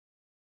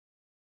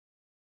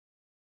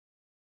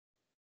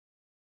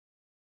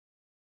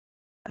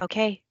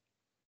Okay.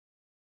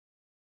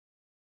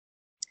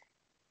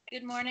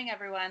 Good morning,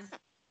 everyone.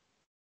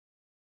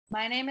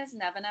 My name is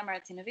Nevena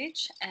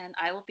Martinovic, and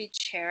I will be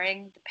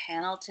chairing the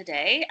panel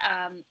today.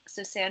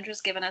 So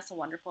Sandra's given us a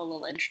wonderful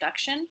little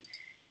introduction,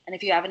 and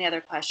if you have any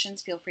other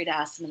questions, feel free to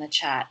ask them in the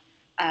chat.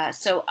 I'm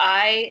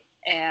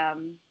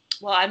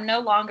no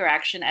longer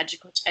actually an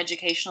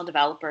educational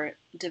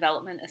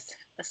development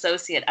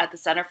associate at the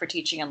Center for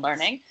Teaching and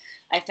Learning.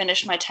 I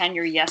finished my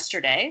tenure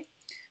yesterday,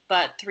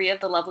 but three of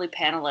the lovely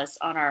panelists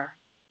on our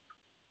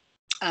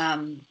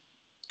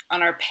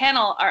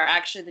panel are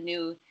actually the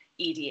new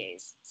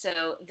EDAs.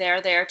 So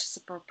they're there to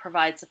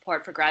provide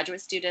support for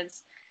graduate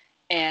students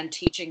and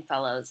teaching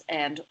fellows,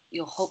 and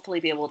you'll hopefully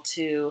be able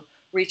to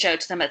reach out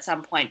to them at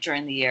some point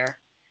during the year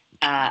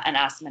and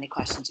ask them any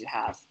questions you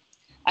have.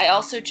 I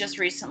also just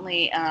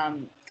recently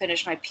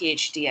finished my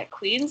PhD at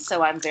Queen's,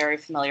 so I'm very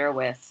familiar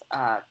with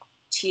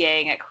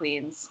TAing at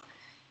Queen's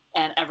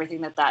and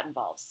everything that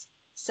involves.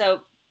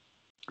 So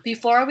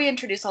before we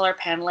introduce all our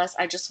panelists,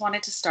 I just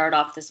wanted to start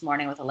off this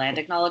morning with a land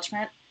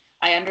acknowledgement.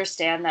 I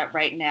understand that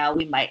right now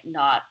we might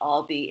not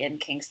all be in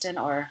Kingston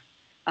or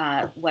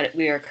the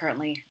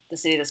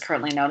city that's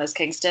currently known as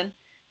Kingston.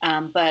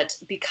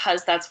 But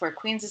because that's where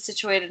Queens is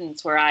situated and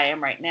it's where I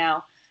am right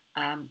now,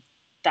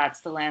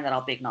 that's the land that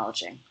I'll be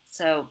acknowledging.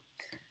 So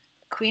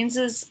Queens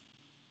is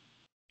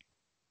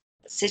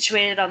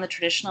situated on the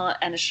traditional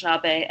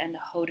Anishinaabe and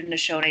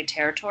Haudenosaunee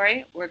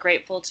territory. We're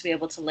grateful to be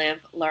able to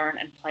live, learn,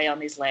 and play on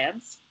these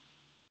lands.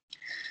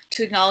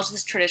 To acknowledge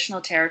this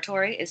traditional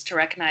territory is to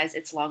recognize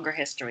its longer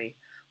history,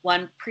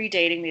 one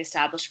predating the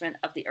establishment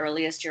of the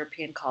earliest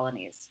European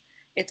colonies.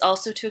 It's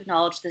also to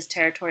acknowledge this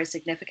territory's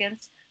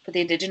significance for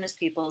the Indigenous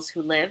peoples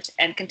who lived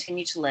and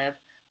continue to live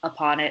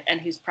upon it and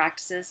whose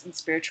practices and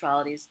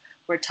spiritualities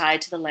were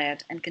tied to the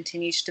land and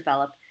continue to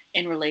develop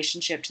in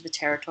relationship to the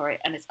territory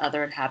and its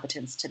other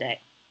inhabitants today.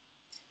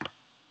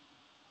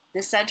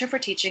 The Center for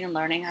Teaching and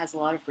Learning has a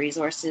lot of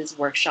resources,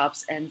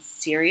 workshops, and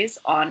series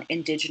on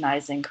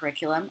indigenizing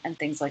curriculum and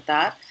things like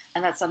that.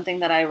 And that's something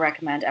that I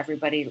recommend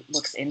everybody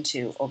looks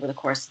into over the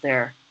course of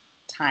their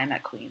time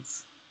at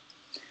Queen's.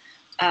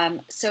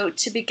 So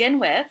to begin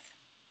with,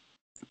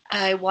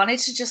 I wanted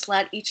to just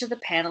let each of the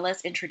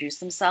panelists introduce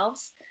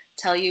themselves,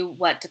 tell you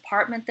what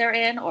department they're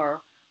in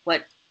or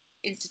what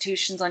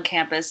institutions on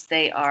campus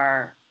they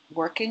are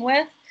working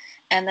with,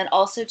 and then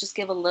also just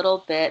give a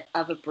little bit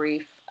of a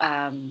brief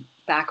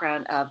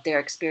background of their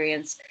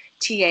experience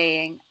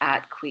TAing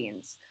at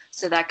Queen's.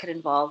 So that could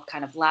involve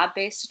kind of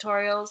lab-based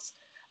tutorials,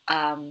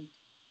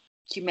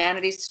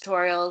 humanities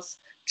tutorials,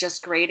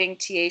 just grading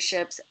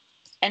TA-ships,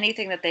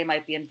 anything that they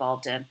might be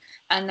involved in.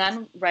 And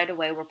then right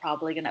away, we're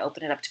probably going to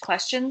open it up to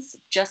questions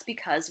just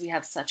because we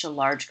have such a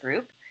large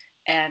group.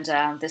 And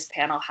this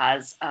panel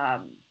has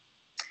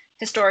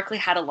historically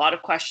had a lot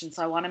of questions,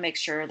 so I want to make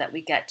sure that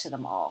we get to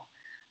them all.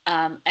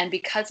 And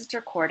because it's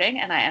recording,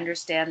 and I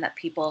understand that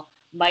people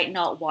might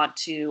not want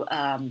to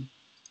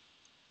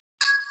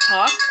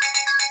talk,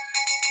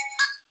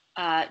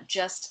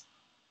 just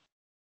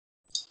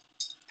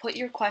put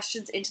your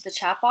questions into the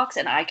chat box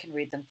and I can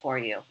read them for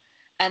you.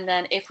 And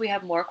then if we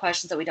have more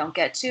questions that we don't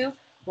get to,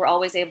 we're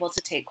always able to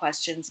take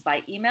questions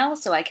by email,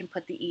 so I can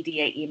put the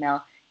EDA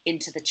email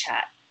into the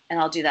chat. And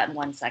I'll do that in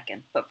 1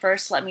 second. But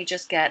first, let me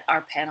just get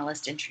our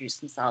panelists to introduce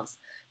themselves.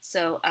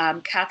 So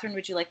Katherine,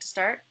 would you like to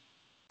start?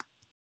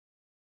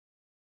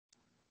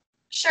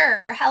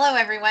 Sure. Hello,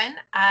 everyone.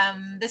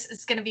 This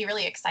is going to be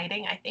really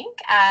exciting, I think.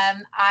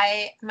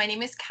 My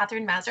name is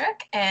Katherine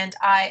Mazurock, and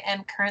I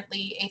am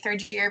currently a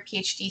third-year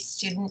PhD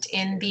student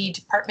in the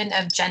Department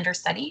of Gender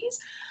Studies.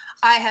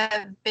 I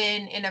have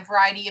been in a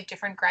variety of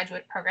different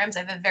graduate programs.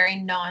 I have a very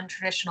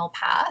non-traditional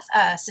path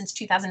since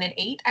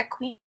 2008 at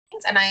Queen's,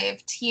 and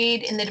I've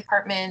TA'd in the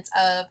departments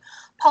of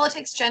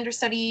politics, gender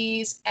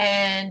studies,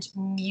 and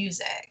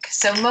music.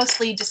 So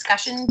mostly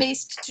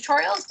discussion-based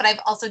tutorials, but I've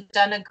also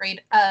done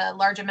a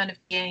large amount of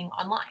TAing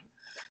online.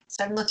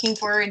 So I'm looking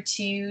forward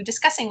to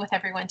discussing with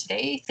everyone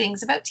today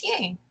things about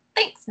TAing.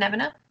 Thanks,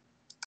 Nevena.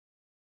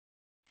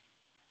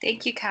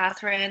 Thank you,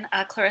 Katherine.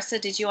 Clarissa,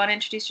 did you want to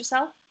introduce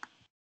yourself?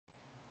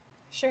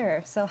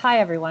 Sure. So hi,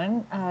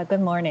 everyone.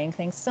 Good morning.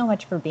 Thanks so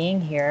much for being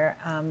here.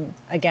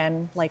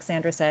 Again, like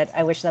Sandra said,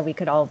 I wish that we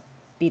could all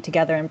be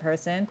together in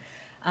person.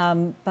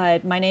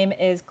 But my name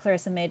is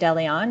Clarissa May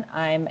DeLeon.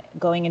 I'm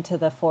going into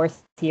the 4th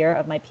year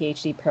of my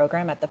PhD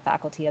program at the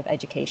Faculty of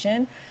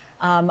Education.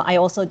 I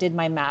also did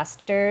my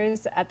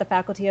master's at the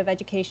Faculty of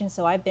Education,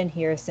 so I've been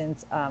here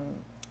since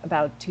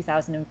about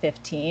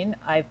 2015.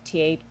 I've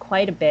TA'd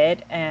quite a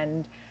bit,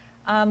 and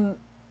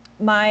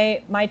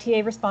my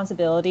TA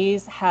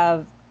responsibilities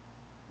have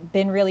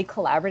been really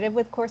collaborative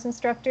with course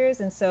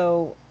instructors, and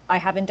so I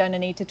haven't done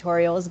any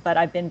tutorials, but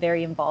I've been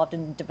very involved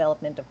in the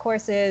development of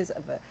courses,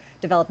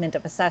 development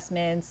of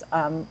assessments.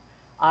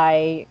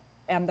 I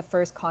am the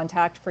first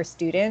contact for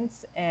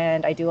students,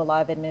 and I do a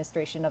lot of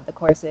administration of the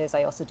courses.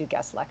 I also do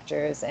guest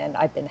lectures, and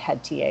I've been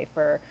head TA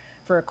for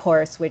a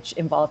course which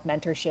involved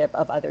mentorship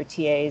of other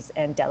TAs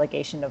and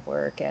delegation of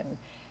work. And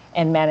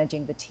and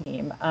managing the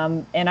team.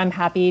 And I'm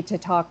happy to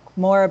talk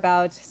more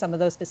about some of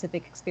those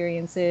specific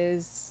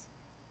experiences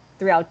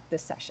throughout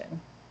this session.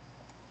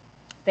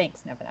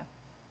 Thanks, Nevena.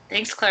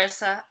 Thanks,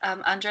 Clarissa.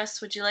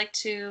 Andres, would you like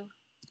to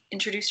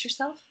introduce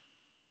yourself?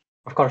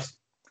 Of course.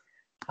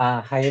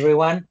 Hi,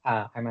 everyone.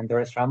 I'm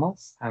Andres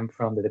Ramos. I'm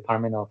from the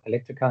Department of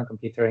Electrical and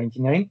Computer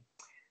Engineering.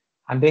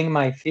 I'm doing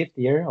my 5th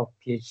year of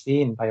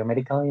PhD in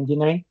biomedical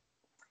engineering.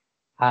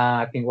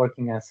 I've been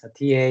working as a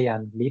TA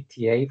and lead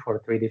TA for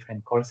 3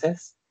 different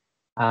courses,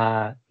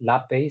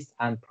 lab-based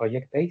and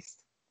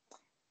project-based.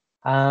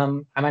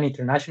 I'm an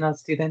international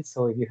student,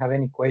 so if you have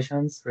any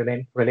questions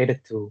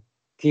related to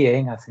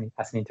TAing as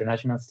an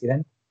international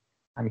student,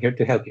 I'm here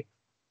to help you.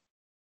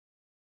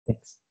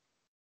 Thanks.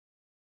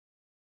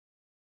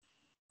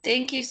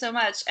 Thank you so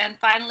much. And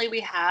finally, we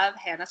have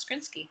Hannah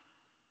Skrynsky.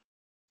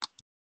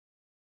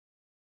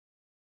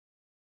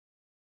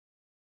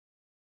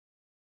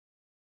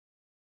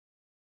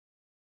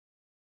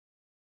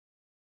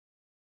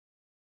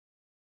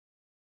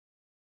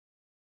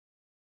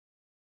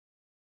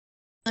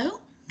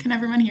 Hello, can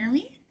everyone hear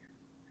me?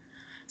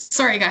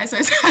 Sorry, guys, I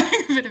was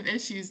having a bit of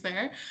issues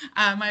there.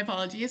 My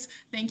apologies.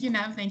 Thank you,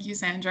 Nev. Thank you,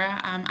 Sandra.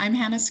 I'm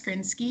Hannah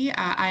Skrynsky.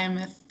 I am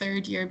a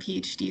 3rd year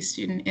PhD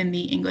student in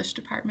the English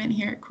department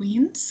here at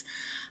Queen's.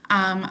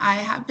 I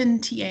have been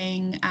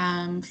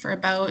TAing for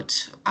about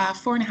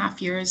 4.5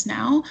 years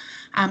now.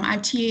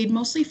 I've TA'd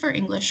mostly for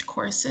English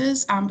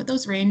courses, but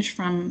those range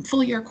from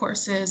full year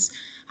courses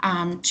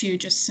to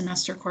just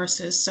semester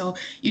courses. So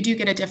you do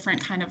get a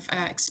different kind of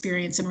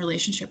experience and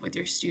relationship with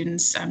your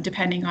students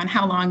depending on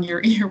how long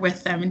you're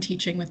with them and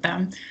teaching with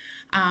them.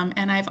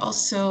 And I've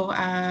also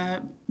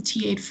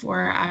TA'd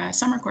for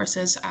summer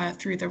courses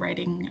through the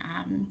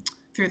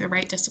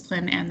Write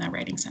discipline and the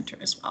Writing Center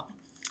as well.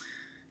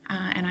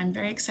 And I'm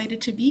very excited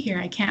to be here.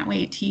 I can't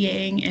wait.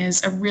 TAing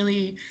is a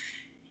really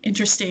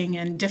interesting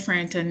and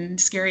different and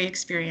scary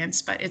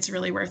experience, but it's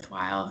really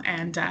worthwhile.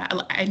 And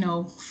I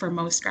know for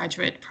most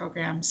graduate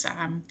programs,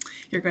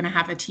 you're going to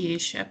have a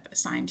TA-ship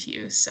assigned to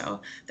you.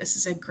 So this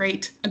is a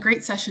great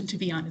session to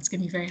be on. It's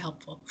going to be very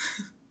helpful.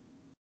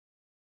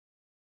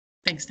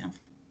 Thanks, Nev.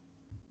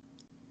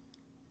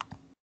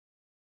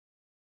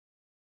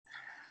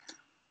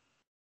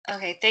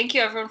 Okay, thank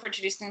you everyone for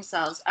introducing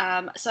themselves.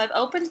 So I've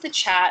opened the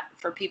chat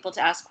for people to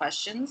ask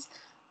questions.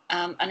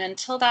 And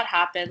until that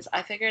happens,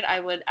 I figured I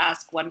would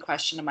ask one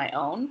question of my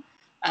own.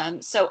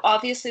 So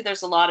obviously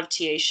there's a lot of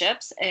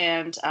TA-ships,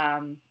 and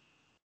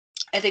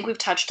I think we've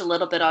touched a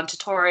little bit on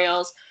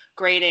tutorials,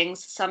 gradings.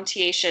 Some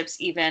TA-ships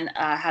even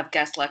have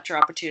guest lecture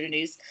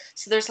opportunities.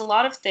 So there's a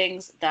lot of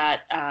things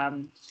that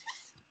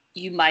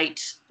you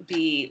might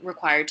be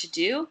required to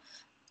do.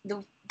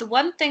 The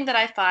one thing that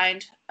I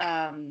find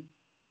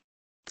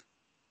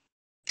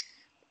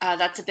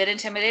that's a bit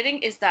intimidating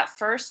is that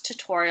first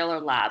tutorial or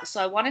lab.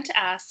 So I wanted to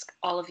ask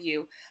all of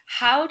you,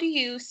 how do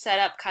you set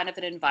up kind of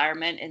an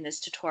environment in this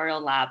tutorial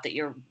lab that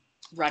you're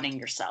running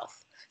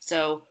yourself?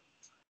 So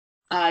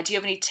do you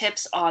have any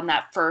tips on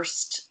that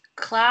first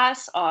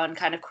class on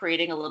kind of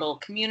creating a little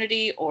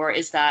community, or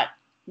is that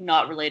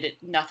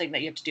nothing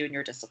that you have to do in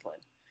your discipline?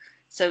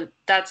 So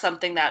that's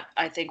something that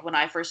I think when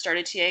I first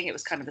started TAing, it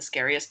was kind of the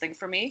scariest thing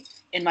for me.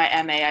 In my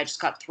MA, I just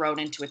got thrown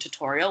into a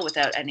tutorial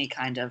without any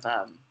kind of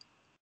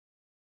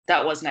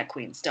that wasn't at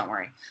Queen's, don't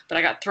worry. But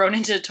I got thrown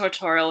into a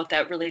tutorial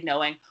without really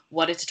knowing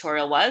what a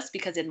tutorial was,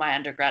 because in my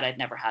undergrad, I'd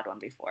never had one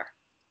before.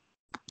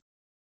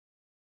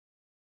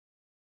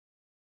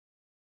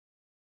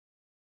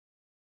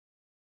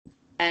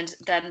 And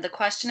then the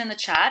question in the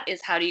chat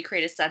is, how do you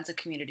create a sense of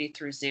community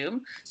through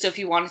Zoom? So if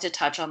you wanted to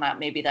touch on that,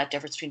 maybe that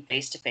difference between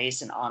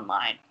face-to-face and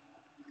online,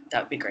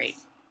 that would be great.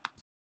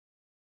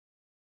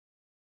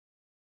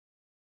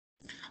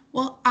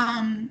 Well,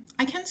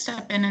 I can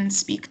step in and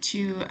speak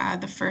to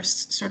the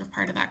first sort of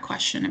part of that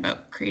question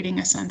about creating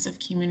a sense of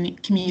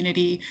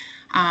community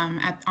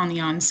on the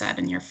onset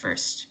in your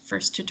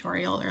first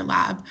tutorial or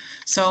lab.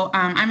 So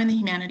I'm in the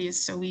humanities,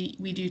 so we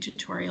do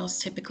tutorials.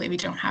 Typically, we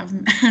don't have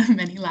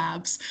many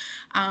labs.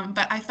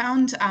 But I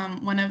found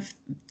one of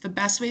the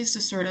best ways to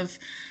sort of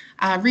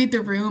read the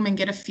room and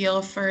get a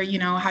feel for,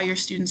 how your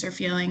students are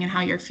feeling and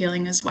how you're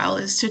feeling as well,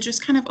 is to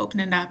just kind of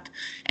open it up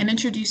and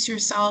introduce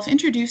yourself,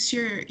 introduce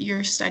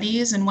your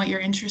studies and what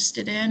you're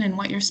interested in and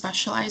what you're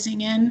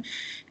specializing in,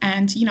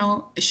 and,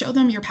 show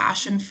them your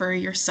passion for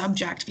your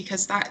subject,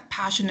 because that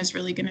passion is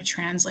really going to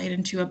translate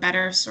into a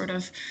better sort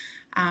of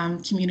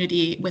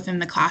community within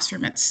the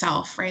classroom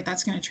itself, right?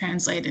 That's going to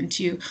translate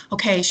into,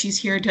 okay, she's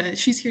here to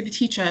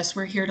teach us,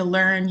 we're here to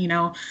learn,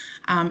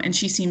 and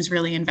she seems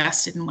really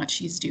invested in what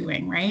she's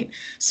doing, right?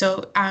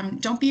 So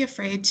don't be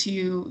afraid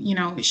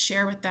to,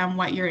 share with them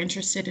what you're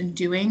interested in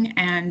doing,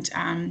 and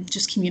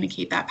just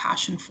communicate that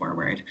passion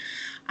forward.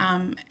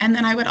 And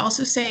then I would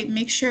also say,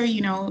 make sure,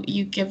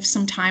 you give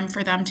some time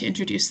for them to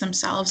introduce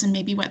themselves and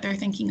maybe what they're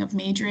thinking of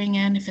majoring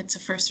in, if it's a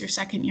first or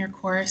second year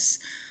course.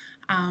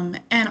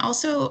 And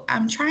also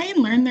try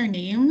and learn their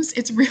names.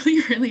 It's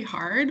really, really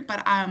hard,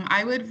 but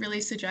I would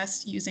really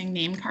suggest using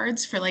name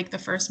cards for like the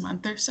first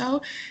month or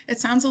so. It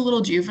sounds a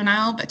little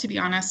juvenile, but to be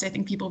honest, I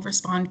think people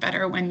respond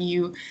better when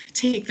you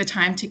take the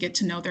time to get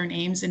to know their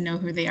names and know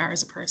who they are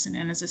as a person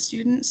and as a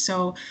student.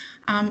 So,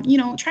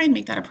 try and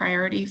make that a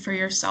priority for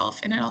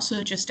yourself. And it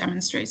also just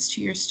demonstrates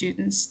to your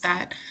students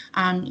that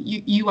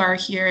you are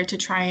here to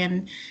try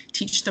and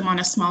teach them on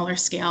a smaller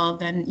scale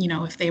than,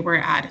 if they were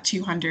at a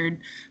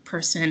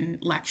 200-person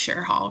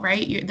lecture hall,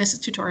 right? This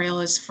tutorial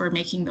is for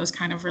making those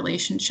kind of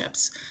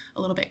relationships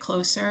a little bit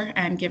closer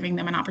and giving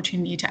them an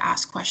opportunity to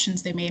ask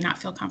questions they may not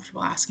feel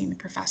comfortable asking the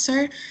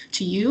professor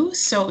to you.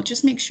 So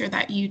just make sure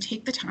that you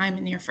take the time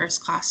in your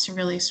first class to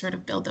really sort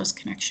of build those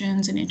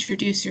connections and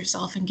introduce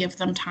yourself and give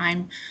them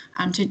time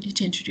to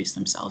introduce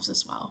themselves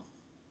as well.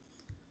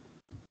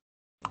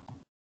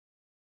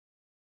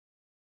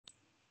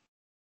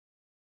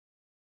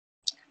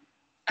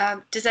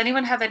 Does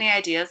anyone have any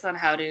ideas on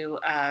how to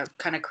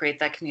kind of create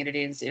that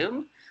community in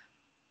Zoom?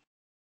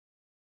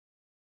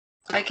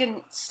 I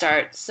can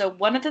start. So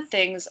one of the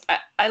things,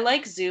 I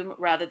like Zoom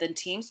rather than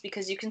Teams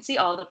because you can see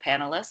all the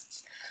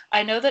panelists.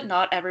 I know that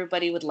not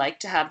everybody would like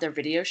to have their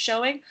video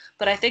showing,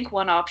 but I think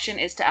one option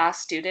is to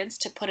ask students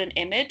to put an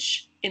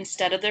image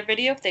instead of their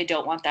video if they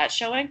don't want that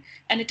showing.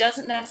 And it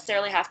doesn't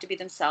necessarily have to be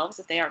themselves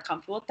if they aren't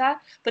comfortable with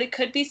that, but it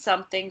could be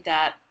something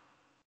that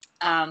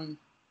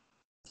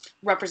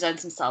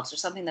represents themselves or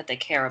something that they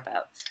care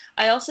about.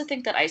 I also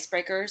think that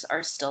icebreakers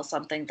are still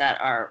something that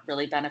are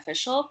really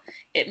beneficial.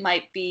 It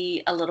might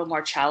be a little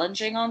more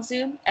challenging on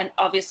Zoom, and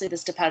obviously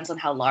this depends on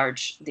how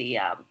large the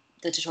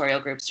tutorial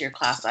groups or your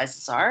class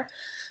sizes are.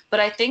 But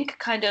I think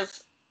kind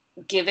of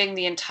giving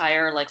the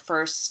entire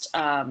first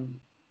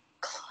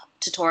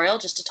tutorial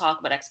just to talk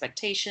about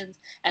expectations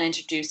and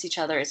introduce each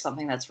other is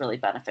something that's really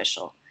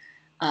beneficial.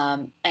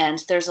 And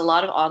there's a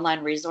lot of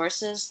online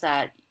resources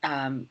that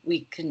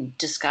we can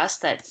discuss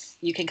that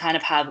you can kind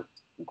of have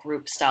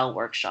group style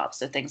workshops.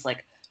 So things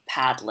like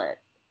Padlet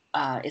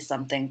is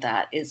something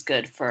that is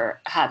good for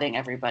having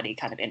everybody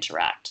kind of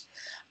interact.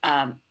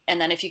 And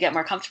then if you get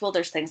more comfortable,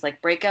 there's things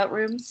like breakout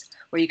rooms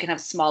where you can have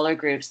smaller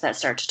groups that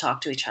start to talk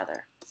to each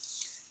other.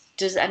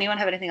 Does anyone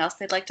have anything else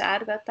they'd like to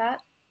add about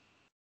that?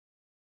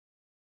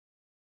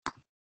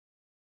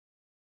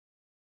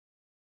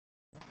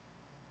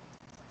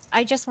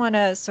 I just want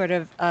to sort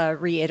of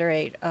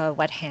reiterate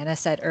what Hannah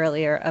said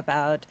earlier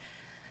about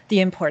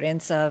the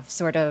importance of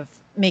sort of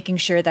making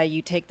sure that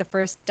you take the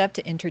first step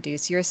to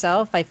introduce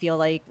yourself. I feel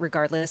like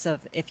regardless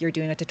of if you're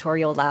doing a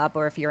tutorial lab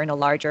or if you're in a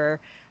larger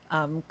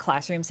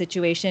classroom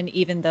situation,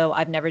 even though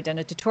I've never done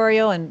a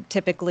tutorial and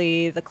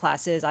typically the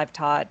classes I've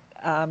taught,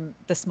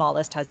 the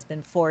smallest has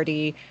been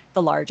 40,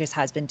 the largest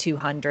has been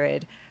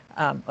 200.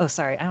 Oh,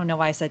 sorry, I don't know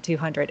why I said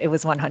 200. It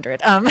was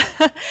 100.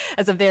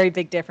 That's a very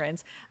big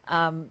difference.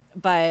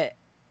 But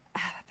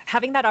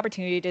having that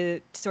opportunity to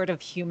sort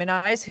of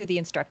humanize who the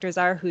instructors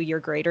are, who your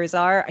graders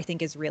are, I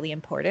think is really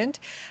important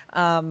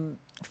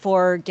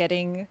for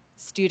getting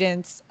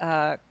students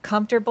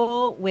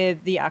comfortable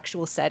with the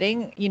actual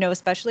setting,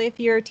 especially if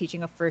you're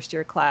teaching a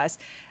first-year class.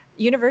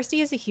 University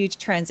is a huge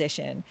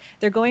transition.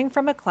 They're going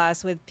from a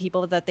class with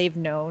people that they've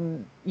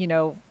known,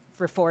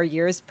 for 4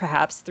 years,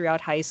 perhaps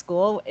throughout high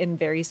school in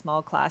very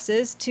small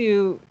classes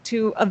to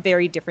a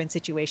very different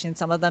situation.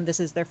 Some of them, this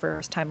is their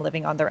first time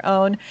living on their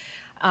own.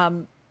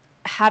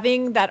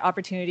 Having that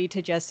opportunity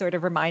to just sort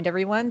of remind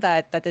everyone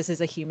that this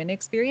is a human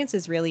experience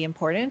is really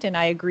important. And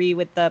I agree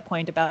with the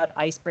point about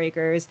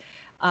icebreakers.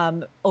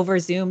 Over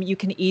Zoom, you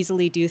can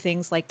easily do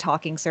things like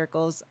talking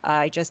circles.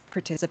 I just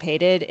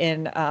participated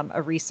in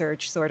a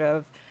research sort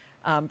of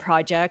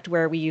project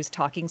where we used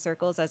talking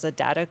circles as a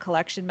data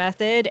collection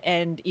method.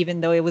 And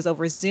even though it was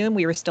over Zoom,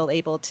 we were still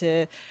able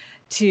to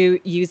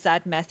use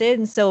that method.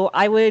 And so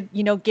I would,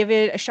 give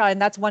it a shot.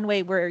 And that's one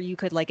way where you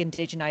could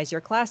indigenize your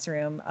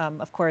classroom.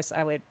 Of course,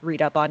 I would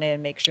read up on it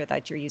and make sure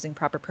that you're using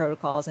proper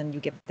protocols and you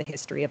give the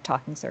history of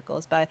talking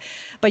circles. But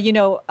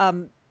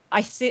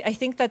I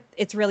think that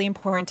it's really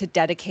important to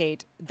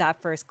dedicate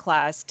that first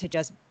class to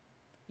just,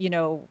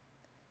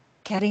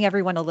 getting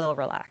everyone a little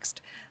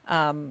relaxed.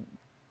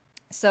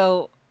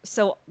 So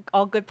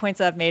all good points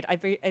that I've made. I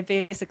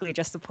basically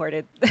just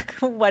supported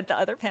what the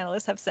other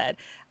panelists have said.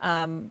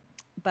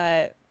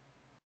 But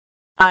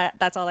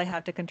that's all I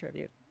have to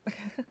contribute.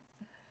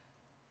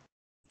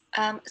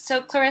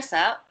 So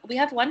Clarissa, we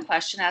have one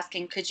question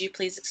asking, could you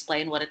please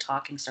explain what a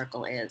talking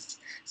circle is?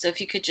 So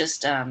if you could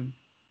just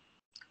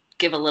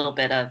give a little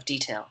bit of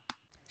detail.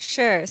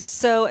 Sure.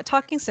 So a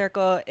talking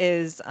circle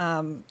is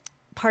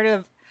part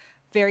of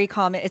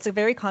it's a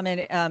very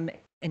common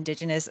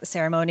Indigenous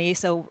ceremony.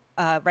 So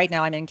right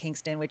now I'm in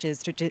Kingston, which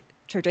is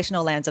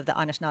traditional lands of the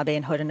Anishinaabe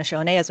and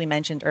Haudenosaunee, as we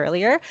mentioned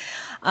earlier.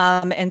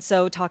 And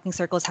so talking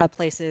circles have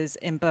places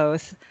in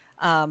both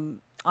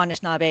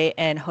Anishinaabe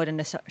and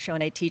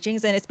Haudenosaunee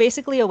teachings. And it's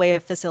basically a way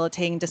of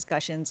facilitating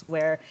discussions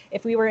where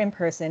if we were in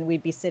person,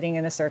 we'd be sitting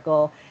in a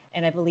circle.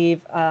 And I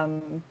believe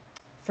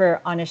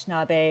for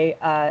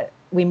Anishinaabe,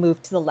 we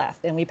move to the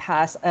left and we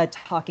pass a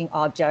talking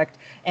object,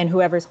 and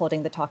whoever's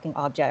holding the talking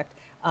object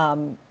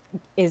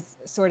is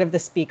sort of the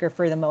speaker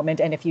for the moment.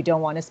 And if you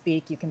don't want to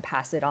speak, you can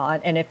pass it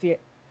on. And if you,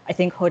 I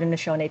think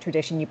Haudenosaunee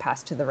tradition, you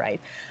pass to the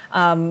right.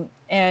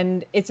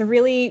 And it's a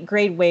really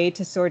great way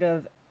to sort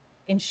of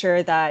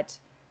ensure that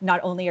not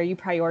only are you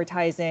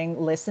prioritizing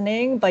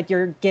listening, but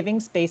you're giving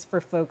space for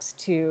folks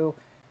to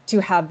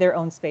have their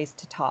own space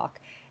to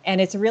talk. And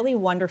it's a really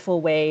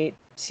wonderful way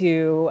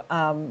to,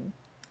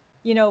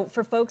 you know,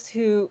 for folks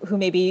who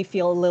maybe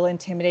feel a little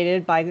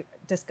intimidated by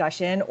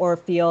discussion or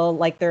feel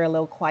like they're a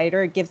little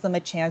quieter, it gives them a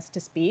chance to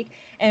speak.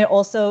 And it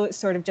also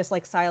sort of just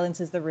like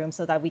silences the room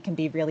so that we can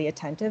be really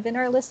attentive in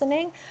our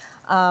listening.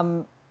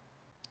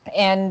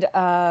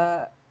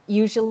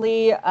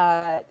 Usually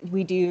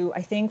we do,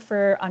 I think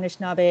for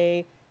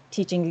Anishinaabe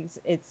teaching,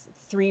 it's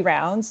 3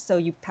 rounds. So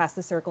you pass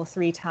the circle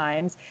 3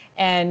 times.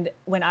 And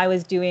when I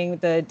was doing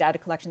the data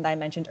collection that I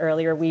mentioned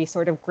earlier, we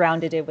sort of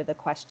grounded it with a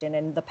question.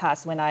 In the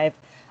past, when I've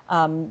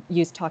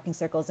used talking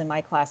circles in my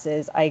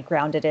classes, I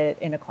grounded it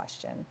in a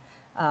question.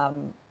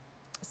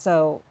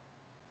 So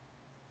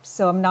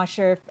I'm not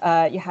sure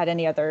if you had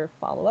any other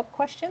follow-up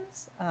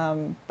questions,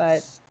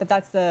 but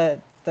that's the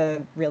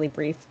really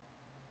brief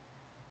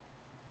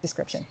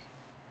description.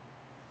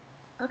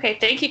 Okay,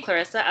 thank you,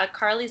 Clarissa.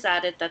 Carly's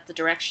added that the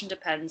direction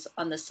depends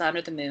on the sun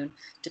or the moon,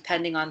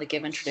 depending on the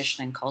given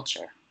tradition and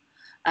culture.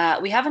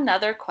 We have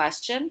another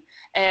question,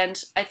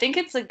 and I think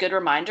it's a good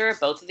reminder of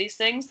both of these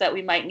things that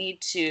we might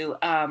need to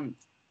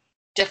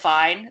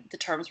define the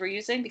terms we're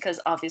using, because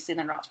obviously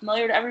they're not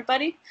familiar to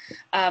everybody.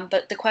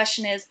 But the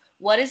question is,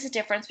 what is the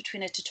difference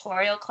between a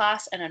tutorial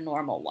class and a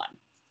normal one?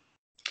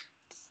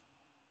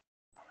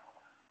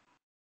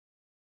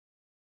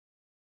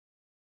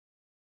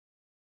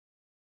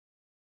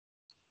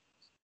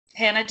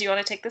 Hannah, do you want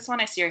to take this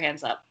one? I see your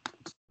hands up.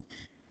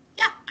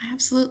 Yeah, I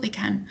absolutely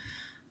can.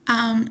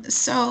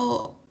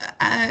 So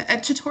a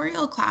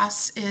tutorial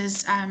class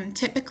is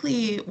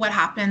typically what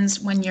happens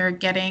when you're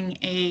getting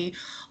a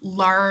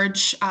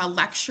large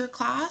lecture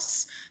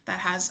class that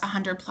has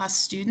 100+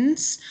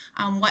 students.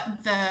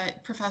 What the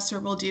professor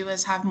will do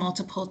is have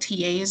multiple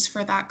TAs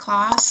for that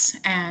class.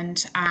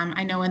 And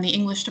I know in the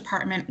English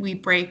department, we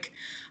break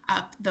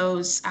up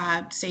those,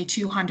 say,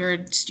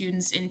 200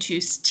 students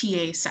into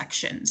TA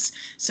sections.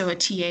 So a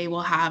TA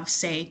will have,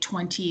 say,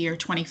 20 or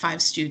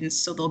 25 students.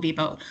 So there'll be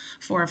about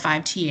 4 or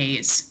 5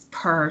 TAs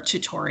per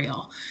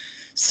tutorial.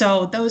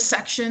 So those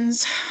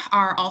sections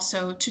are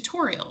also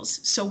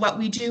tutorials. So what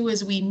we do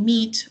is we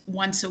meet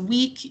once a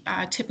week.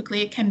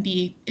 Typically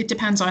it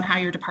depends on how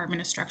your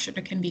department is structured.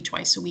 It can be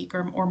twice a week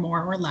or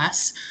more or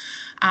less.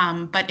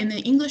 But in the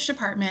English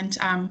department,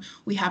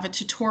 we have a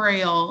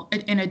tutorial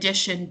in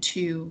addition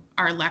to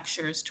our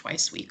lectures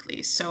twice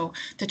weekly. So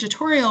the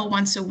tutorial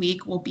once a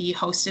week will be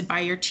hosted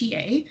by your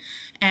TA,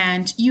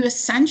 and you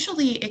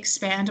essentially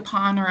expand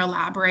upon or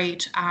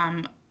elaborate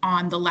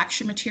on the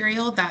lecture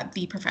material that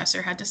the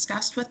professor had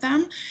discussed with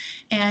them.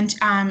 And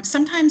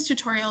sometimes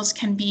tutorials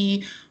can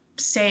be,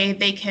 say,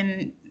 they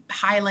can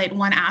highlight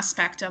one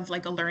aspect of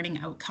like a learning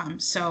outcome.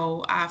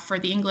 So for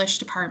the English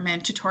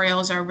department,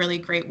 tutorials are a really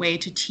great way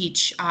to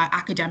teach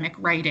academic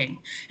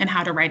writing and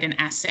how to write an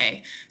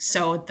essay.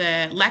 So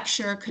the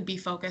lecture could be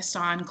focused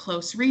on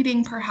close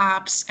reading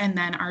perhaps, and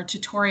then our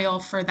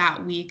tutorial for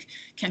that week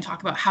can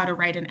talk about how to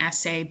write an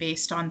essay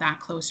based on that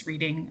close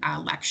reading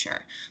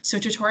lecture. So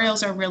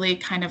tutorials are really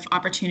kind of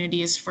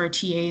opportunities for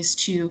TAs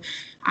to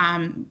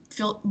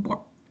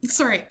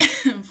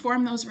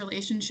form those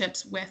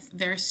relationships with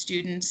their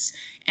students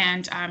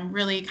and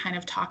really kind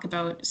of talk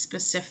about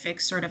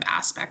specific sort of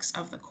aspects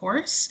of the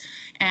course.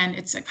 And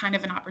it's a kind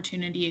of an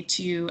opportunity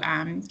to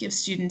give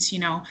students, you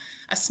know,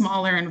 a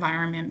smaller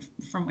environment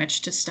from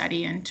which to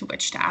study and to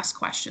which to ask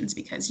questions,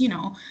 because, you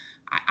know,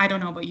 I don't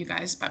know about you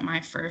guys, but my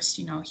first,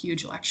 you know,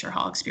 huge lecture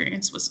hall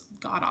experience was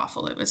god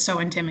awful. It was so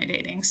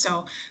intimidating.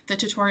 So the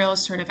tutorials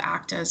sort of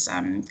act as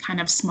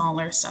kind of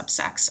smaller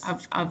subsets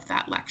of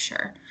that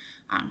lecture.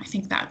 I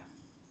think that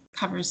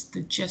covers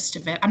the gist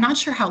of it. I'm not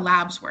sure how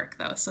labs work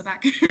though, so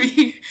that could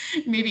be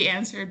maybe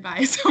answered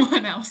by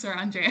someone else or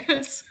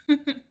Andreas.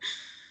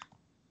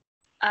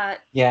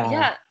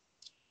 Yeah.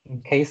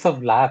 In case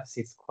of labs,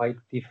 it's quite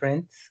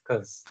different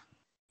because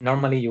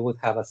normally you would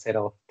have a set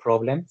of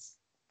problems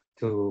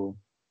to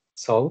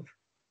solve,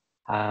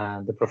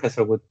 and the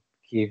professor would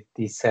give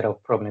this set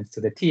of problems to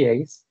the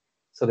TAs.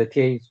 So the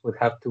TAs would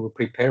have to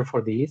prepare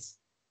for these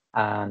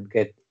and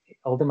get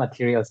all the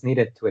materials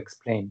needed to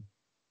explain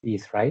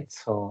these, right?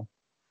 So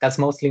that's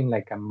mostly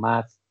like a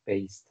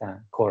math-based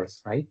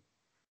course, right?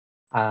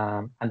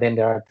 And then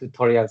there are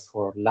tutorials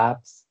for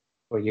labs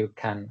where you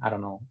can, I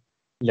don't know,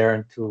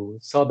 learn to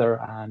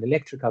solder an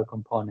electrical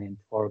component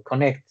or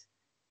connect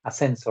a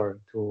sensor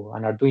to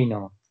an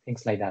Arduino,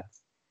 things like that.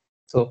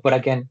 So, but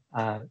again,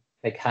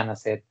 like Hannah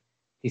said,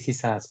 this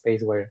is a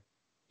space where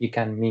you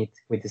can meet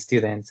with the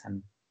students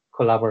and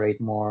collaborate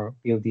more,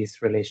 build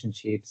these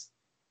relationships,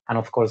 and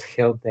of course,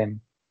 help them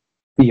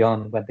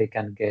beyond what they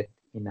can get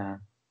in a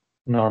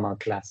normal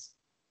class.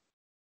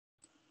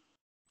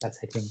 That's,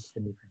 I think, the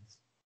difference.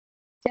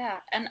 Yeah,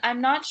 and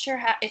I'm not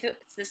sure if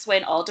it's this way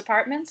in all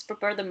departments, but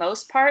for the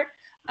most part,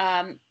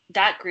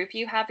 that group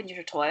you have in your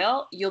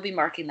tutorial, you'll be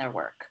marking their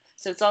work.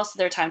 So it's also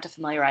their time to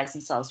familiarize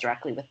themselves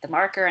directly with the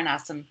marker and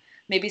ask them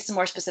maybe some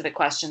more specific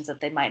questions that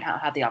they might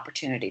not have the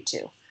opportunity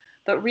to.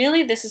 But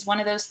really, this is one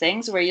of those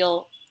things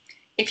where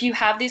if you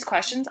have these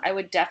questions, I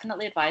would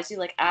definitely advise you,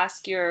 like,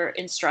 ask your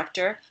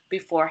instructor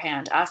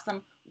beforehand. Ask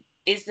them,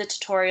 is the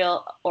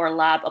tutorial or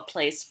lab a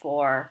place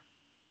for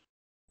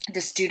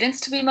the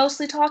students to be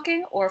mostly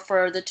talking or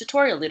for the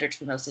tutorial leader to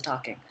be mostly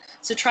talking?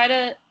 So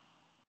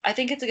I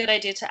think it's a good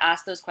idea to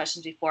ask those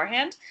questions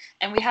beforehand.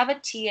 And we have a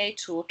TA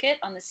toolkit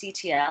on the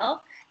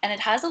CTL, and it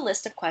has a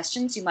list of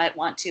questions you might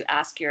want to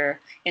ask your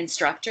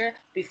instructor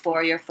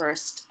before your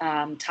first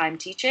time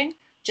teaching,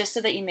 just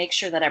so that you make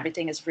sure that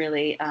everything is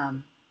really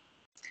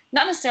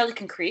not necessarily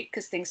concrete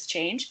because things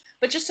change,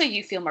 but just so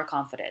you feel more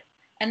confident.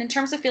 And in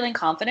terms of feeling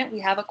confident,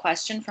 we have a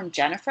question from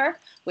Jennifer,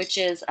 which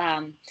is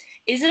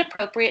it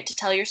appropriate to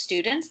tell your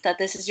students that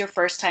this is your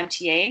first time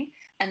TAing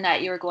and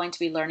that you're going to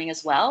be learning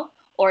as well?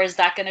 Or is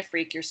that going to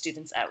freak your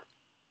students out?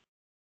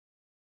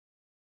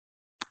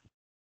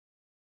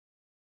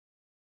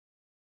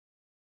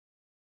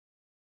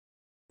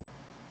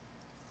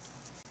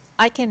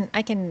 I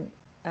can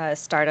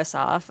start us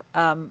off.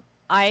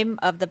 I'm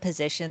of the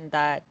position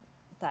that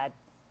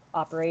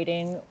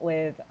operating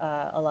with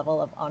a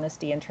level of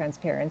honesty and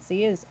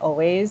transparency is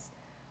always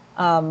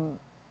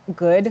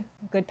good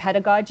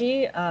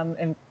pedagogy.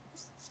 And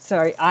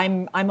sorry,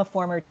 I'm a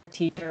former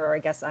teacher, or I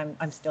guess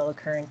I'm still a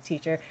current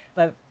teacher,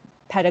 but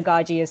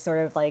pedagogy is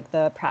sort of like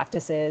the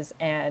practices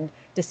and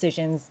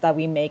decisions that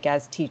we make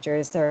as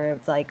teachers, sort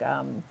of like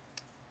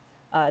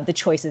the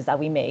choices that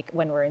we make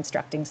when we're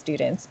instructing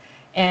students.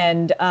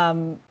 And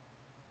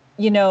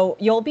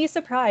you'll be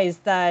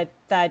surprised that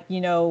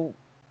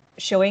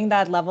showing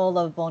that level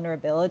of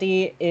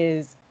vulnerability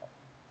is,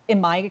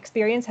 in my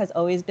experience, has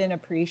always been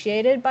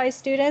appreciated by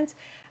students.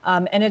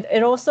 And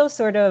it also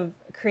sort of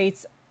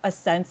creates a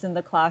sense in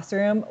the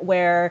classroom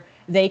where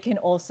they can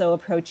also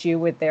approach you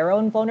with their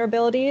own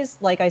vulnerabilities.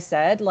 Like I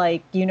said,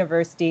 like,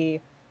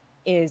 university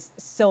is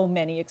so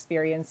many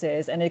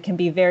experiences, and it can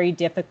be very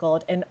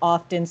difficult, and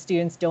often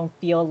students don't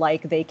feel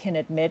like they can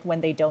admit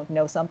when they don't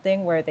know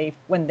something,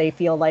 when they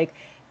feel like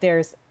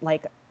there's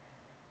like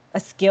a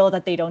skill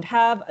that they don't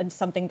have and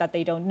something that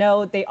they don't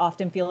know, they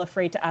often feel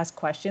afraid to ask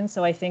questions.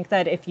 So I think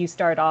that if you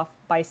start off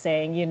by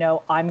saying,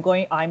 I'm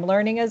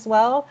learning as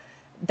well,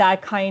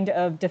 that kind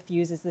of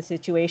diffuses the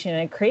situation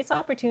and it creates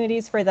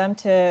opportunities for them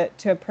to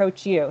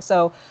approach you.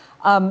 So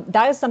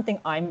that is something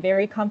I'm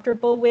very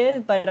comfortable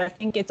with, but I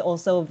think it's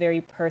also a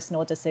very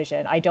personal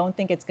decision. I don't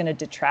think it's going to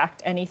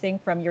detract anything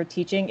from your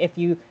teaching if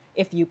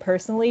you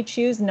personally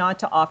choose not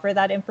to offer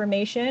that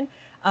information.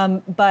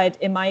 But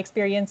in my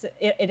experience,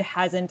 it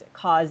hasn't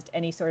caused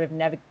any sort of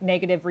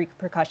negative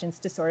repercussions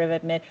to sort of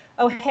admit,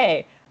 oh,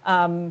 hey,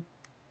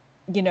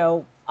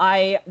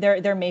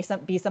 there may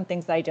be some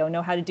things that I don't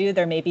know how to do.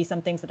 There may be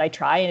some things that I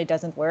try and it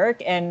doesn't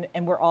work, and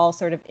we're all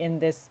sort of in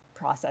this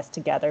process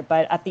together.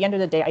 But at the end of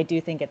the day, I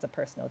do think it's a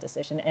personal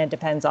decision, and it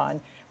depends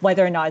on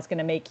whether or not it's going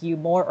to make you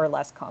more or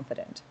less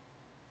confident.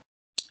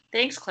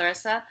 Thanks,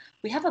 Clarissa.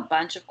 We have a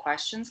bunch of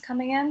questions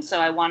coming in, so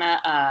I want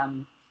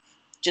to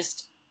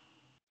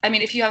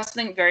if you have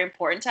something very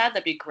important to add,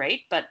 that'd be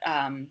great, but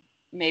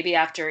maybe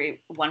after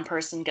one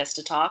person gets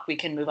to talk, we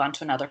can move on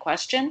to another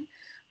question.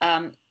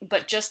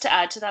 But just to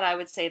add to that, I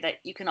would say that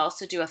you can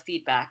also do a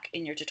feedback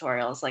in your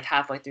tutorials, like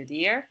halfway through the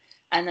year,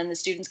 and then the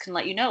students can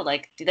let you know,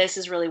 like, this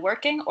is really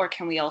working, or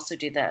can we also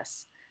do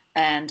this?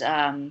 And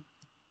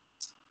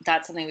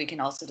that's something we can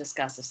also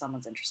discuss if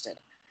someone's interested.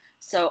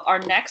 So our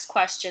next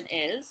question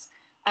is,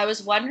 I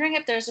was wondering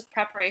if there's a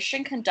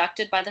preparation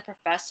conducted by the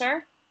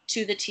professor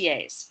to the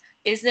TAs.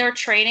 Is there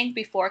training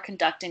before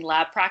conducting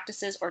lab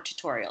practices or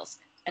tutorials,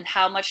 and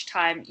how much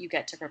time you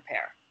get to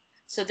prepare?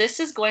 So this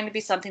is going to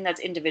be something that's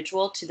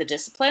individual to the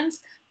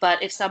disciplines,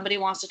 but if somebody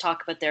wants to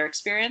talk about their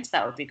experience,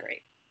 that would be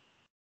great.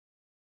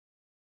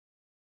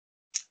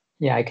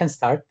 Yeah, I can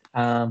start.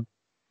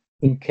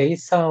 In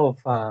case of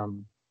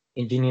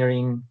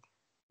engineering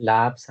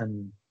labs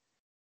and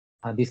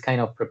these kind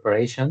of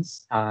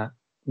preparations,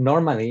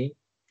 normally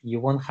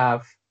you won't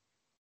have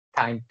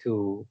time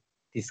to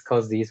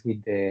discuss this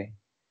with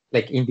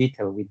in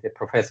detail with the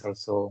professor.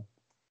 So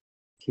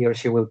he or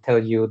she will tell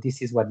you,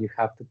 this is what you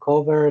have to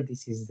cover,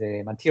 this is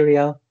the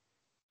material,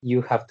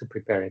 you have to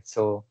prepare it.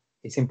 So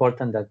it's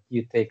important that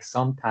you take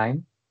some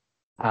time.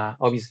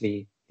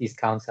 Obviously, this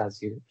counts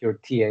as your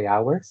TA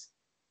hours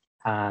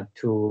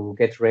to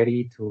get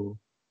ready to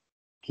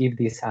give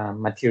this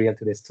material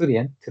to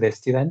the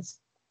students.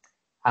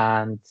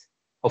 And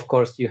of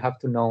course, you have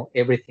to know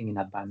everything in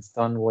advance.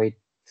 Don't wait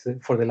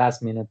for the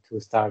last minute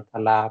to start a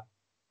lab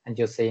and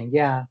just saying,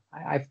 yeah,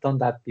 I've done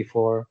that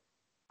before,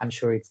 I'm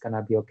sure it's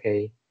gonna be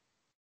okay.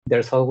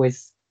 There's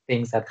always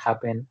things that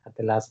happen at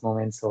the last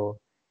moment. So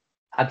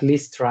at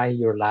least try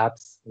your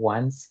labs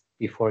once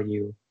before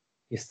you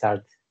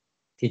start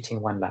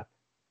teaching one lab.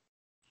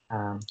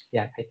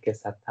 Yeah, I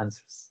guess that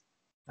answers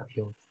a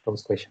few of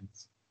those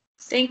questions.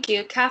 Thank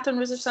you. Katherine,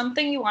 was there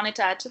something you wanted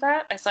to add to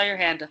that? I saw your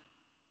hand.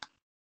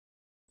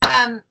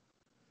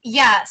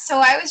 Yeah, so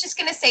I was just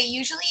going to say,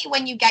 usually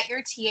when you get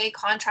your TA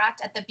contract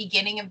at the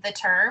beginning of the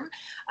term,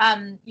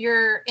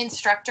 your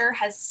instructor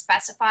has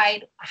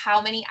specified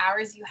how many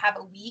hours you have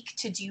a week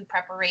to do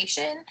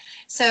preparation.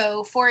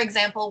 So, for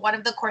example, one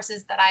of the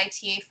courses that I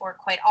TA for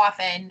quite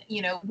often,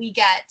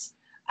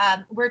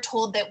 we're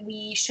told that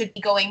we should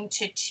be going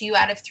to 2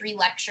 out of 3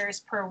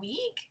 lectures per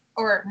week.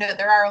 Or no,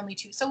 there are only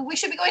 2. So we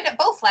should be going to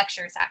both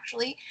lectures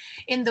actually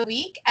in the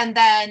week. And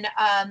then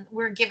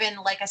we're given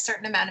like a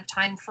certain amount of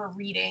time for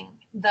reading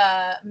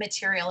the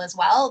material as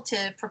well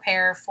to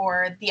prepare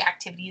for the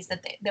activities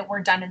that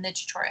were done in the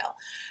tutorial.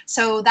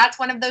 So that's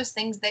one of those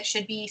things that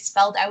should be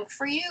spelled out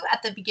for you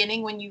at the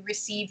beginning when you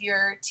receive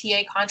your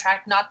TA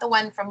contract, not the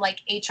one from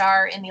like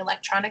HR in the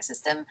electronic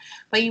system,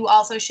 but you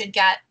also should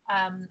get,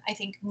 I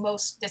think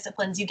most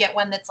disciplines, you get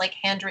one that's like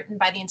handwritten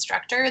by the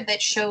instructor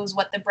that shows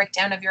what the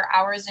breakdown of your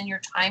hours and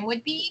your time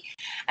would be.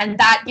 And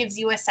that gives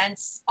you a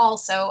sense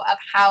also of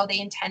how they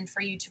intend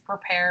for you to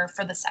prepare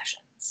for the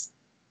sessions.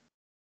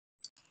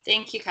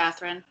 Thank you,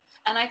 Katherine.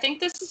 And I think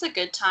this is a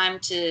good time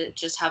to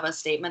just have a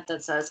statement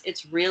that says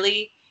it's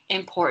really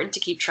important to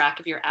keep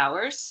track of your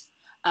hours.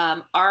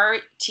 Our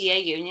TA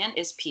union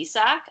is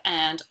PSAC,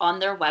 and on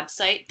their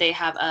website, they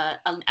have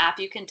an app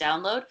you can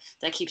download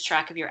that keeps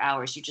track of your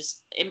hours. You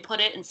just input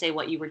it and say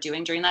what you were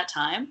doing during that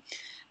time.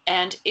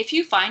 And if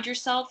you find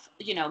yourself,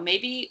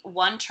 maybe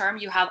one term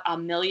you have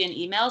 1 million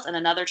emails and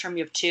another term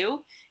you have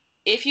 2,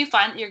 if you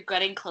find that you're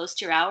getting close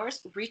to your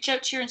hours, reach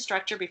out to your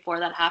instructor before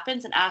that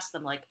happens and ask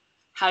them, like,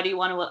 how do you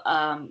want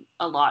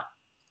to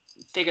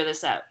figure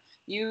this out?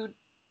 You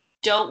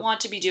don't want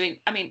to be doing,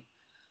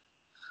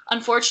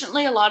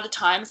 unfortunately, a lot of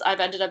times I've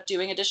ended up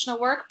doing additional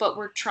work, but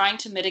we're trying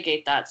to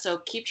mitigate that. So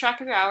keep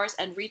track of your hours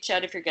and reach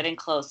out if you're getting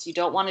close. You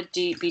don't want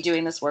to be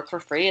doing this work for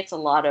free. It's a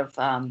lot of,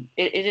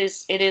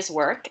 it is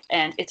work,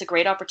 and it's a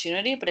great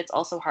opportunity, but it's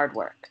also hard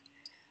work.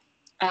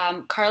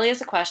 Carly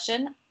has a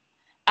question.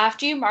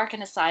 After you mark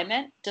an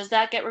assignment, does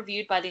that get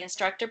reviewed by the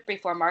instructor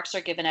before marks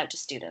are given out to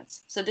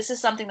students? So this is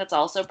something that's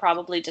also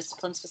probably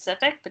discipline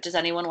specific, but does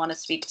anyone want to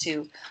speak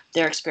to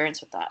their experience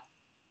with that?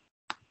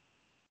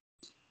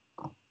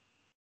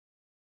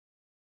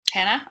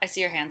 Hannah, I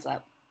see your hands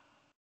up.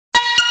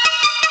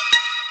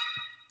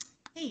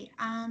 Hey,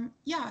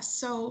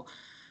 so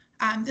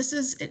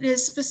it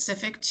is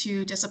specific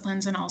to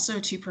disciplines and also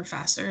to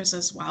professors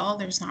as well.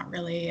 There's not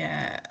really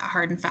a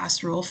hard and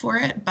fast rule for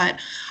it,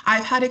 but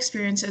I've had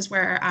experiences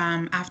where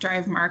after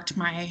I've marked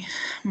my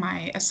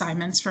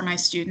assignments for my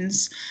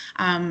students,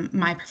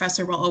 my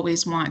professor will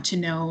always want to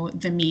know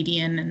the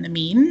median and the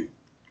mean.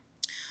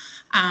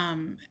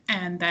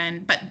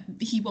 But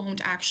he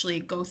won't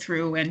actually go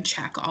through and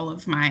check all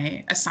of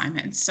my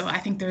assignments. So I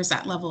think there's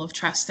that level of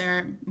trust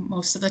there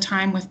most of the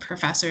time with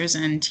professors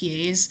and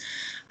TAs,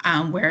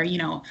 where,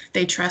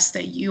 they trust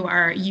that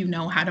you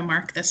know how to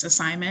mark this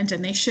assignment,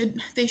 and they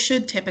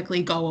should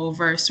typically go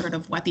over sort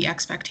of what the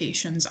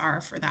expectations are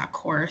for that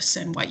course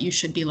and what you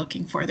should be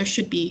looking for. There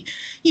should be,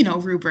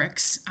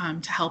 rubrics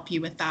to help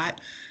you with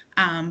that.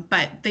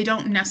 But they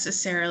don't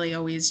necessarily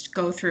always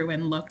go through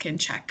and look and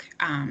check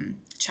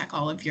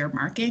all of your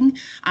marking.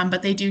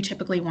 But they do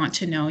typically want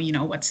to know,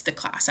 what's the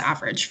class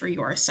average for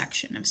your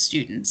section of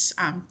students.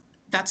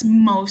 That's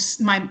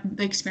the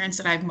experience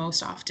that I've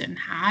most often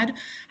had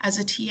as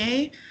a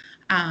TA.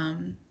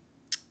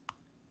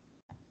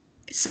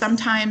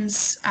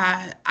 Sometimes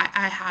I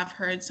have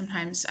heard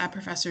sometimes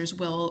professors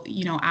will,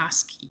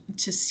 ask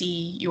to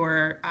see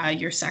your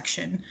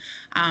section,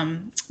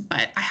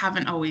 but I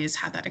haven't always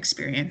had that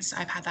experience.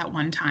 I've had that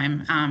one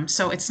time,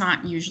 so it's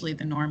not usually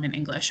the norm in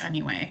English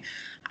anyway.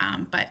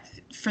 But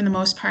for the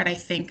most part, I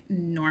think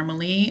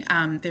normally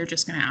they're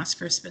just going to ask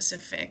for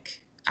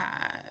specific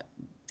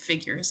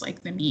figures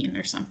like the mean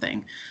or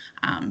something,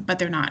 but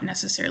they're not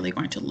necessarily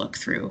going to look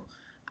through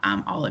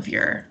all of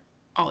your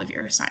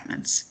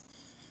assignments.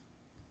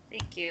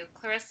 Thank you.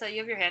 Clarissa, you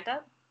have your hand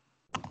up?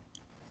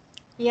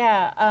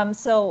 Yeah,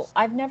 so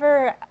I've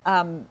never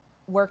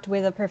worked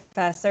with a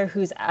professor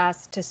who's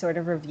asked to sort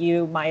of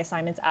review my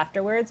assignments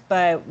afterwards,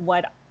 but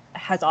what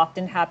has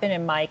often happened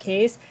in my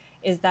case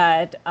is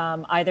that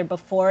either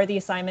before the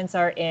assignments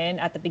are in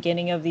at the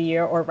beginning of the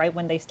year or right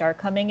when they start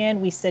coming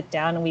in, we sit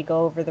down and we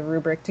go over the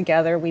rubric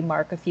together, we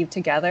mark a few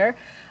together.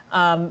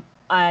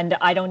 And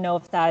I don't know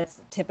if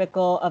that's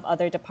typical of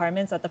other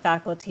departments. At the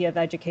Faculty of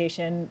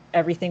Education,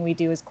 everything we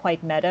do is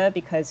quite meta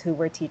because who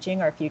we're teaching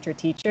are future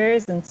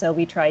teachers. And so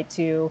we try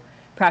to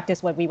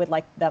practice what we would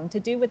like them to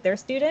do with their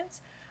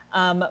students.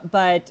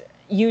 But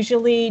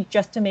usually,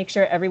 just to make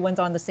sure everyone's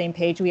on the same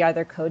page, we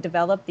either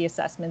co-develop the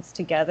assessments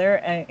together,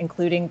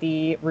 including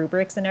the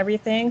rubrics and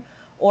everything,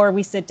 or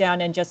we sit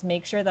down and just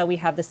make sure that we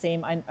have the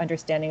same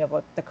understanding of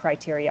what the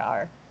criteria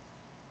are.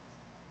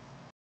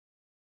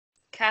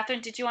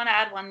 Katherine, did you want to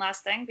add one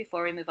last thing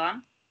before we move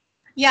on?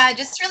 Yeah,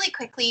 just really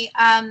quickly.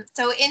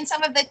 So in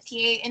some of the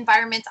TA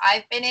environments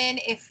I've been in,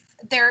 if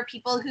there are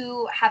people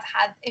who have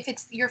had, if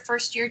it's your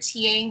first year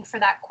TAing for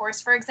that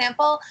course, for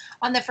example,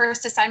 on the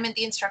first assignment,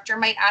 the instructor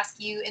might ask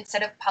you,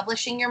 instead of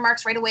publishing your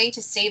marks right away,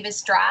 to save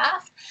as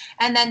draft.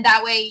 And then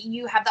that way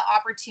you have the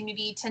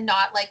opportunity to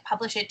not like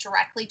publish it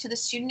directly to the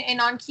student in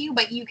OnCue,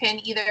 but you can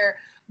either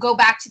go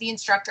back to the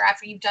instructor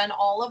after you've done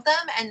all of them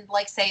and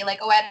like say like,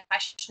 oh, I had a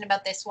question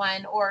about this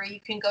one, or you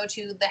can go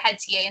to the head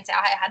TA and say,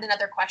 I had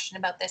another question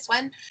about this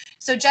one.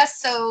 So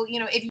just so, you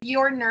know, if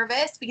you're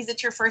nervous because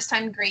it's your first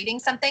time grading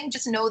something,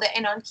 just know that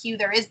in OnCue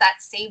there is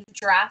that save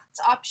drafts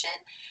option.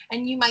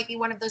 And you might be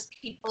one of those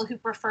people who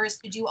prefers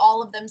to do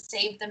all of them,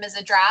 save them as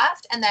a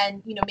draft, and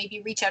then, you know,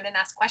 maybe reach out and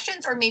ask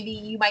questions, or maybe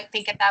you might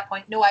think at that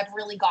point, no, I've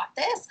really got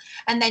this.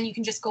 And then you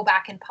can just go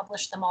back and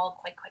publish them all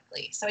quite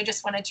quickly. So I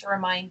just wanted to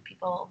remind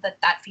people that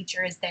that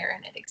feature is there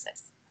and it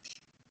exists.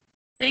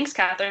 Thanks,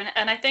 Catherine.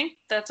 And I think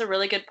that's a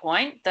really good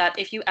point, that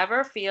if you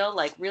ever feel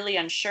like really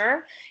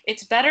unsure,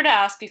 it's better to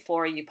ask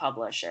before you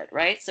publish it,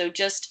 right? So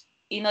just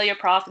email your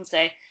prof and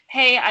say,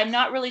 hey, I'm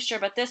not really sure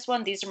about this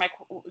one. These are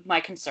my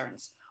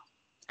concerns.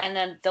 And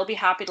then they'll be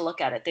happy to look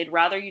at it. They'd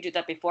rather you do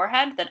that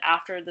beforehand than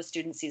after the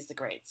student sees the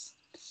grades.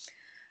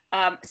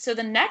 So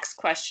the next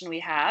question we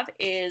have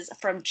is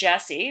from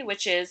Jesse,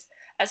 which is,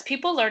 as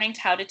people learning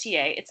how to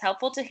TA, it's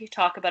helpful to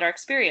talk about our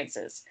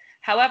experiences.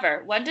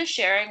 However, when does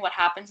sharing what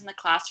happens in the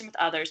classroom with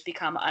others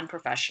become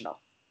unprofessional?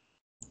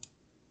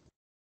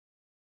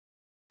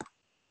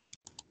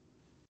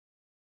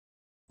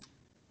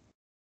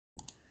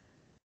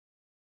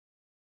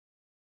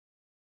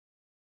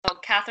 Oh,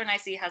 Catherine, I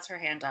see, has her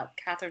hand up.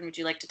 Catherine, would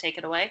you like to take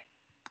it away?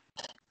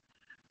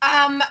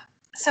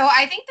 So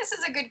I think this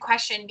is a good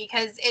question,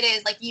 because it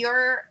is like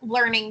you're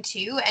learning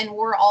too, and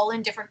we're all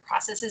in different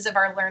processes of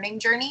our learning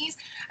journeys.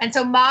 And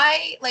so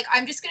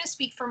I'm just going to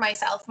speak for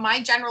myself.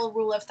 My general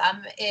rule of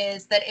thumb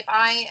is that if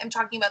I am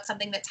talking about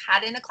something that's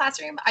had in a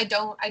classroom, I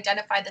don't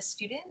identify the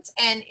student.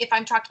 And if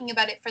I'm talking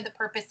about it for the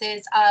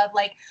purposes of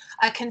like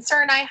a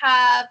concern I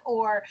have,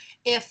 or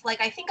if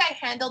like I think I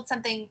handled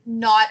something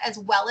not as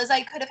well as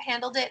I could have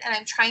handled it, and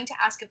I'm trying to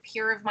ask a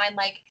peer of mine,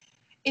 like,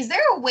 is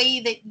there a way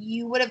that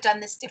you would have done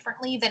this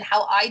differently than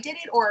how I did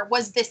it? Or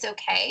was this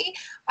okay?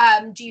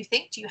 Do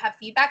you have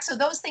feedback? So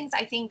those things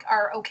I think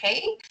are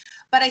okay.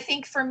 But I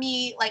think for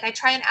me, like I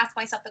try and ask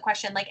myself the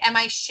question, like, am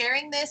I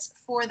sharing this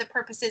for the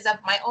purposes of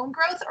my own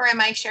growth, or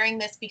am I sharing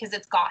this because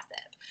it's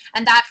gossip?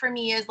 And that for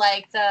me is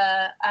like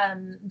the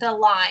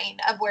line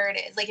of where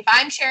it is. Like if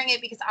I'm sharing it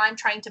because I'm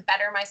trying to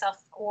better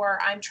myself, or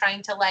I'm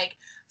trying to like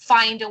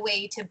find a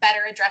way to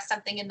better address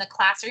something in the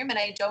classroom, and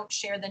I don't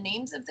share the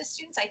names of the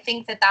students, I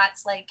think that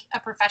that's like a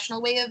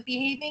professional way of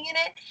behaving in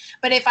it.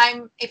 But if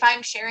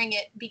I'm sharing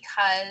it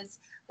because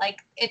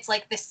like it's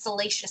like this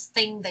salacious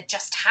thing that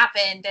just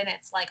happened and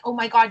it's like, oh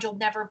my God, you'll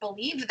never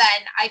believe,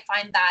 then I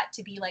find that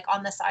to be like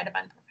on the side of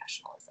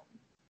unprofessionalism.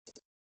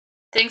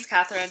 Thanks,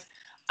 Catherine.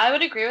 I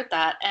would agree with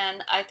that.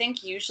 And I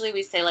think usually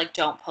we say like,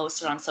 don't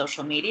post it on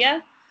social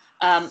media.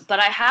 But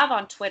I have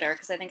on Twitter,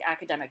 because I think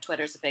academic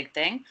Twitter is a big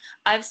thing.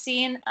 I've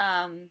seen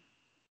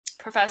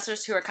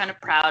professors who are kind of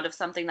proud of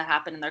something that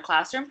happened in their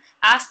classroom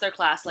ask their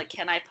class, like,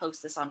 can I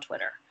post this on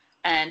Twitter?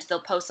 And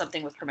they'll post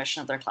something with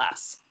permission of their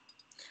class.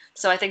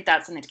 So I think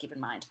that's something to keep in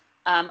mind.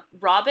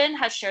 Robin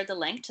has shared the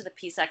link to the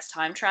PSEX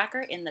time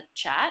tracker in the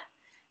chat.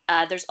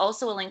 There's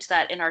also a link to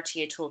that in our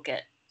TA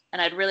toolkit.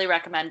 And I'd really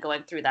recommend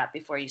going through that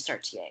before you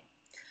start TAing.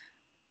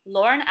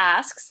 Lauren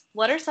asks,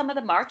 what are some of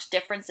the marked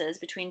differences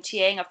between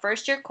TAing a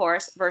first-year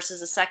course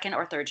versus a second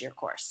or third-year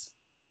course?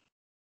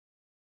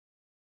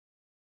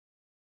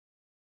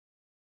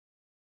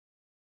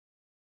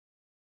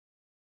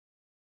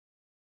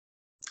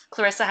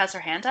 Clarissa has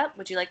her hand up.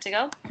 Would you like to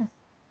go?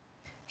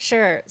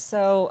 Sure.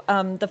 So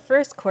the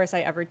first course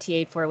I ever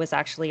TA'd for was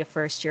actually a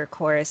first-year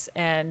course.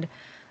 And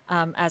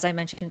as I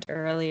mentioned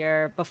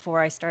earlier, before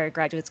I started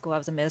graduate school, I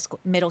was a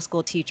middle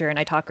school teacher, and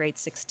I taught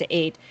grades 6 to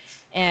 8.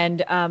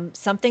 And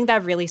something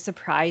that really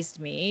surprised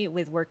me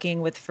with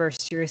working with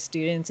first-year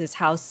students is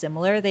how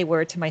similar they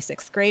were to my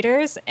 6th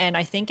graders. And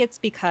I think it's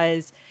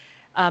because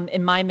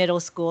in my middle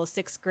school,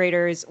 6th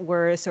graders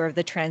were sort of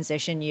the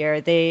transition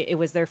year. It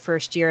was their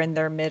first year in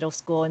their middle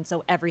school, and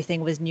so everything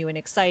was new and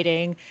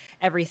exciting.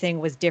 Everything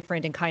was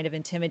different and kind of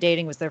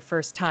intimidating. It was their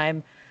first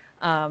time.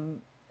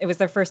 It was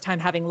their first time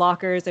having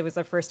lockers. It was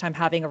their first time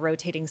having a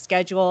rotating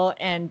schedule.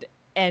 And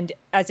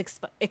as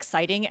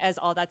exciting as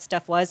all that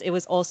stuff was, it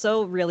was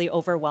also really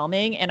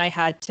overwhelming. And I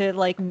had to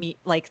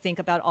think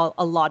about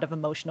a lot of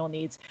emotional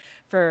needs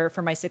for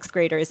my 6th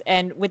graders.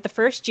 And with the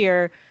first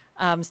year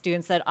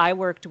students that I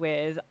worked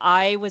with,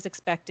 I was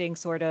expecting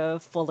sort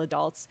of full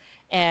adults.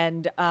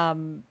 And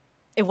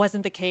it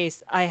wasn't the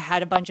case. I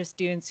had a bunch of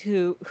students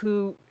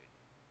who,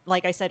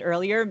 like I said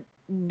earlier,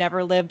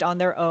 never lived on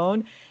their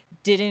own,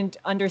 didn't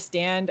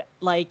understand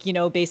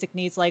basic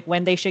needs, like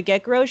when they should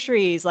get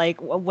groceries,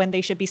 like when they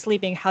should be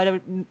sleeping, how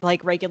to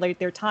regulate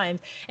their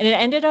times. And it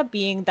ended up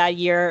being that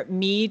year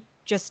me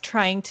just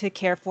trying to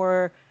care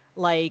for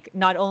like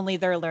not only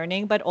their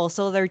learning, but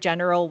also their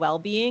general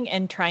well-being,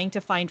 and trying to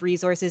find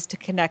resources to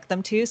connect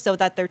them to so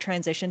that their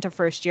transition to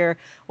first year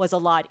was a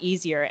lot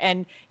easier.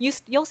 And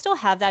you'll still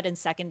have that in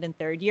second and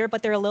third year,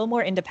 but they're a little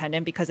more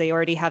independent because they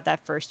already have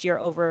that first year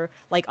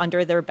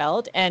under their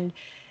belt. And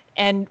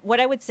what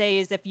I would say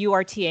is, if you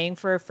are TAing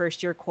for a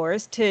first year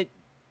course, to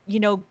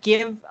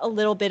give a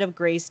little bit of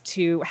grace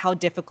to how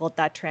difficult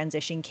that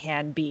transition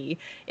can be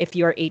if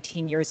you're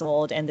 18 years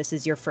old and this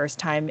is your first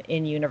time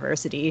in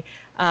university.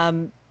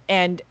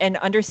 And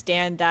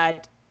understand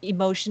that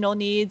emotional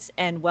needs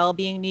and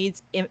well-being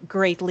needs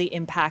greatly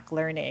impact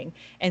learning.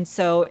 And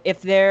so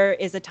if there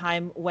is a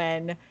time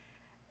when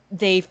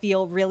they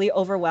feel really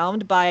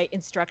overwhelmed by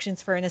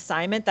instructions for an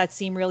assignment that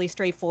seem really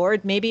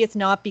straightforward, maybe it's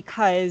not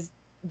because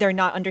they're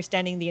not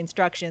understanding the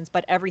instructions,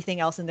 but everything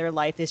else in their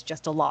life is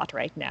just a lot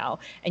right now.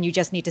 And you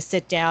just need to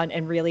sit down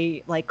and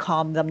really like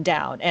calm them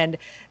down. And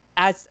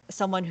as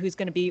someone who's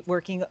going to be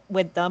working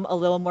with them a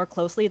little more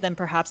closely than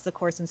perhaps the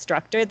course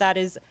instructor, that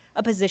is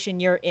a position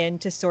you're in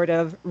to sort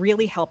of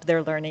really help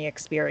their learning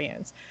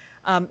experience.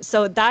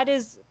 So that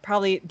is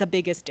probably the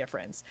biggest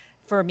difference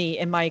for me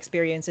in my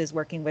experiences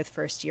working with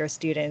first year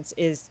students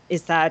is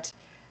that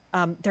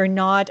they're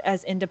not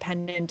as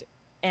independent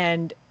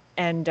and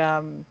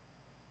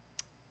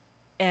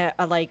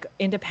like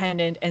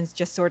independent and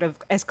just sort of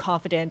as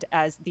confident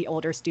as the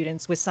older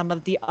students with some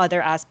of the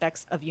other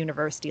aspects of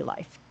university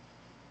life.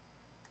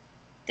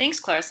 Thanks,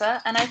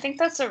 Clarissa. And I think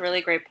that's a really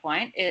great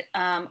point.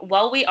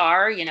 While we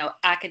are,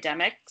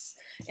 academics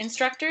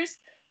instructors,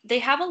 they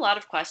have a lot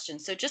of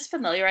questions. So just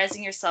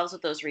familiarizing yourselves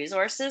with those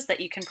resources that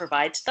you can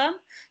provide to them.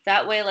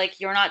 That way, like,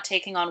 you're not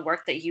taking on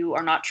work that you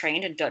are not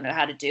trained and don't know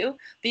how to do.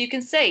 But you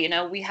can say,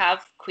 we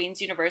have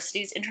Queen's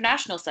University's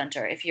International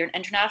Center. If you're an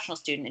international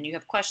student and you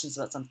have questions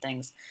about some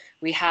things,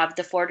 we have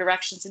the Four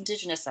Directions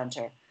Indigenous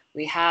Center.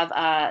 We have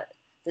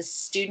the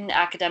Student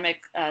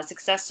Academic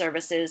Success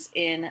Services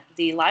in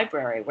the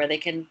library, where they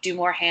can do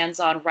more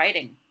hands-on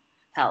writing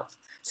help.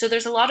 So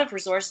there's a lot of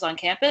resources on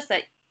campus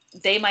that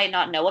they might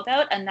not know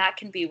about, and that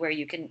can be where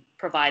you can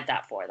provide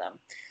that for them.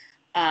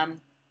 And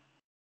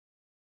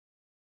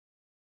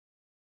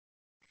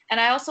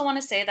I also want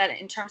to say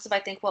that in terms of, I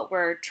think what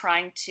we're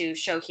trying to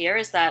show here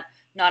is that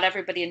not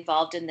everybody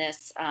involved in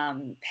this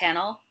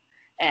panel,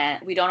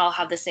 and we don't all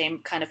have the same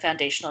kind of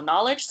foundational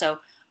knowledge. So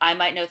I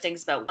might know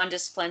things about one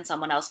discipline,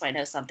 someone else might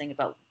know something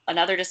about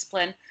another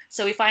discipline.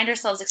 So we find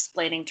ourselves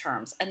explaining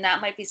terms, and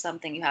that might be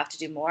something you have to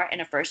do more in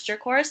a first year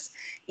course.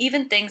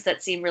 Even things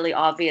that seem really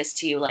obvious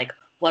to you, like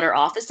what are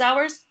office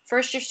hours?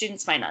 First year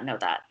students might not know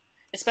that,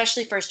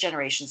 especially first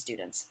generation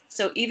students.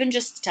 So even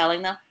just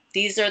telling them,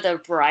 these are the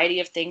variety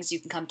of things you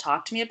can come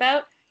talk to me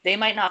about, they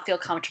might not feel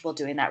comfortable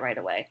doing that right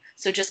away.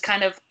 So just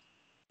kind of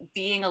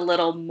being a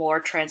little more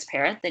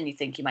transparent than you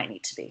think you might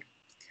need to be.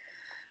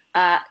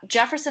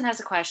 Jefferson has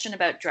a question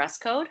about dress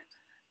code.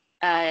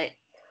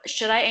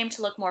 Should I aim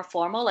to look more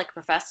formal like a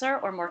professor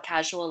or more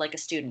casual like a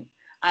student?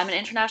 I'm an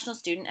international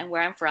student, and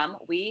where I'm from,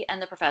 we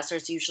and the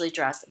professors usually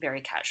dress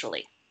very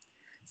casually.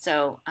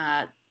 So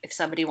if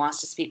somebody wants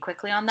to speak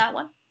quickly on that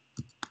one.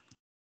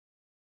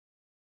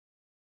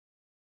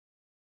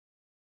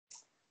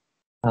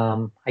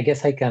 I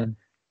guess I can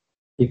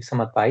give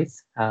some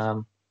advice.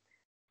 I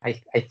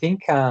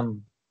think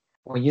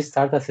when you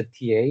start as a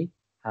TA,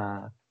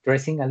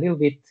 dressing a little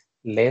bit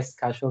less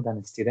casual than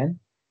a student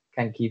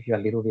can give you a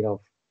little bit of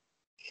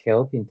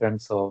help in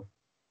terms of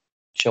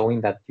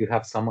showing that you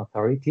have some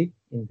authority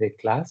in the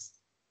class.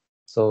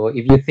 So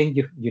if you think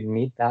you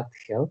need that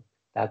help,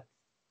 that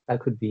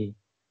could be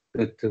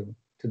good to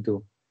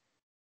do.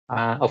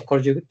 Of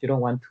course, you don't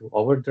want to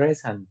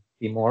overdress and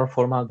be more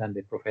formal than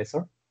the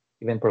professor.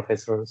 Even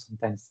professors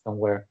sometimes don't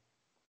wear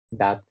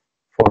that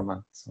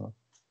formal. So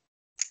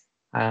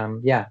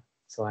yeah.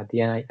 So at the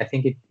end, I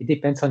think it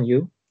depends on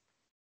you.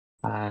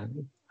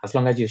 As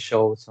long as you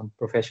show some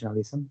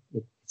professionalism,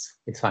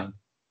 it's fine.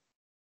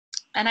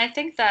 And I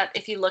think that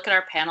if you look at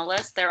our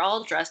panelists, they're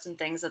all dressed in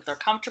things that they're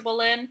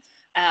comfortable in,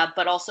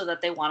 but also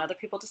that they want other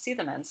people to see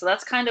them in. So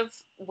that's kind of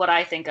what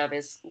I think of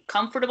as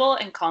comfortable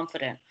and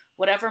confident.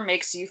 Whatever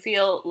makes you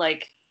feel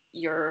like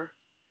you're,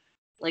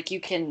 like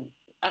you can,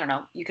 I don't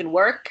know, you can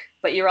work,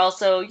 but you're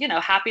also,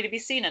 happy to be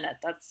seen in it.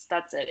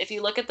 That's it. If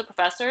you look at the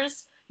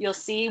professors, you'll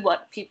see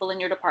what people in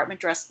your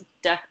department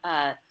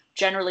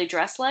generally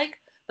dress like.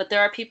 But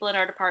there are people in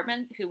our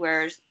department who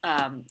wear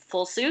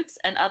full suits,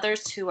 and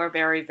others who are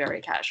very,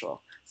 very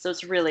casual. So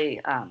it's really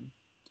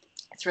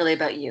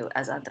about you,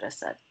 as Andres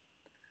said.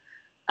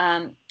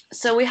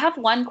 So we have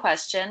one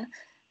question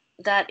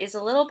that is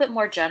a little bit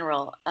more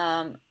general.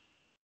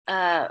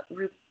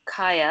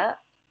 Rukaya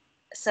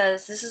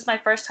says, this is my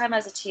first time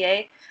as a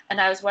TA, and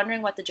I was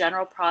wondering what the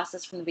general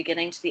process from the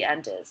beginning to the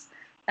end is.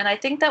 And I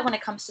think that when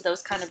it comes to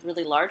those kind of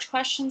really large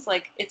questions,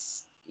 like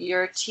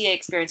your TA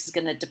experience is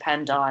going to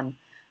depend on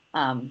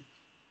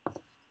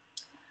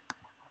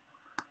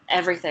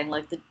everything.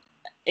 Like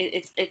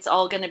it's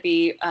all going to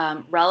be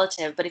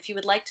relative. But if you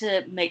would like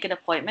to make an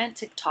appointment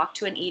to talk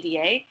to an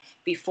EDA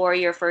before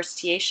your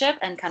first TA-ship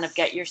and kind of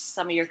get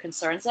some of your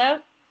concerns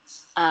out,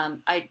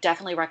 I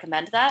definitely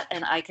recommend that.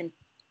 And I can,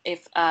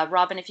 if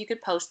Robin, if you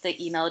could post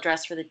the email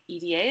address for the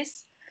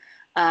EDAs,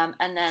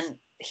 and then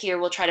here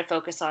we'll try to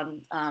focus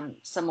on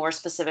some more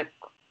specific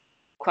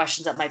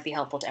questions that might be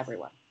helpful to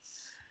everyone.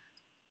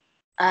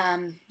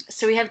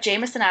 So we have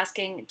Jameson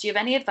asking, do you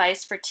have any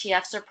advice for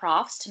TFs or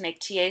profs to make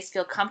TAs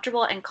feel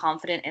comfortable and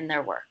confident in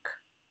their work?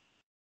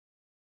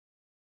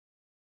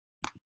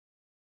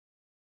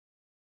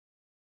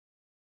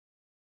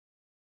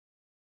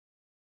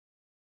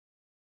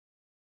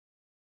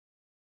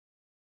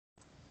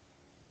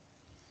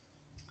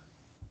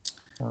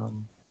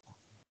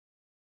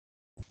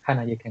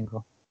 Hannah, you can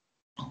go.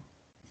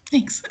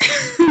 Thanks.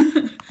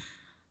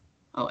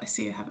 Oh, I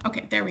see you have,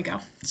 okay, there we go.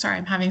 Sorry,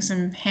 I'm having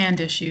some hand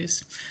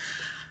issues,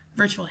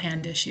 virtual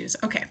hand issues.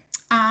 Okay.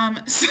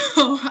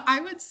 So I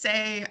would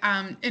say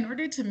in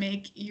order to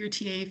make your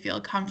TA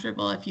feel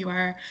comfortable, if you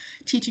are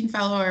a teaching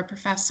fellow or a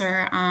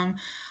professor,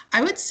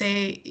 I would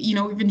say, you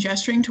know, we've been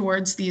gesturing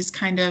towards these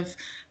kind of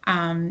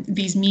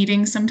these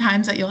meetings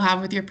sometimes that you'll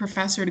have with your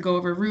professor to go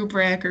over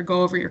rubric or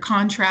go over your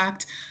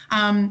contract.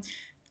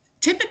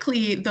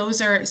 Typically, those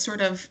are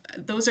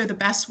the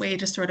best way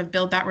to sort of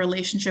build that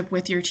relationship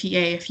with your TA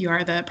if you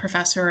are the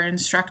professor or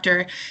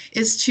instructor,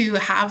 is to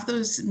have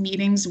those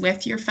meetings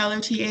with your fellow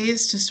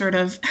TAs to sort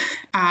of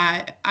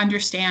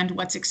understand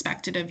what's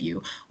expected of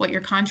you, what your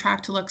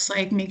contract looks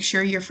like, make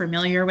sure you're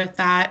familiar with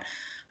that.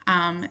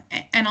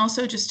 And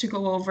also just to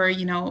go over,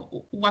 you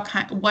know,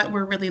 what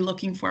we're really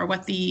looking for,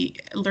 what the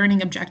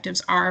learning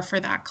objectives are for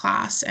that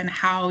class, and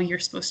how you're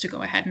supposed to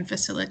go ahead and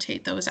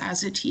facilitate those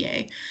as a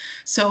TA.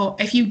 So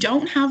if you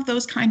don't have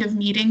those kind of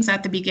meetings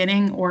at the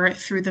beginning or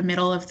through the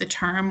middle of the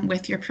term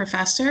with your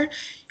professor,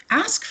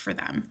 ask for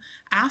them.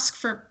 Ask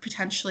for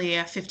potentially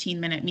a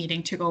 15-minute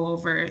meeting to go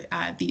over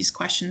these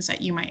questions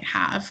that you might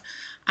have.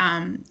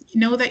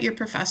 Know that your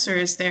professor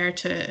is there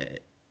to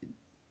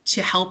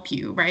help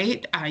you,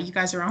 right? You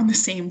guys are on the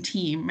same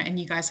team and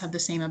you guys have the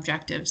same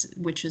objectives,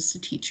 which is to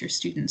teach your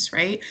students,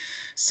 right?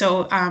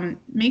 So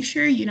make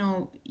sure, you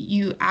know,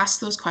 you ask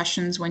those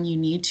questions when you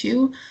need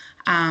to.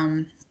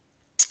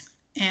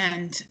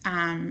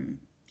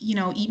 You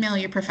know, email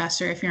your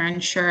professor if you're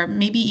unsure.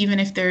 Maybe even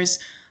if there's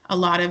a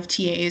lot of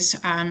TAs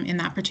in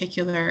that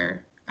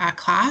particular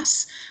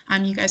class,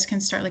 you guys can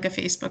start like a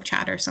Facebook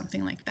chat or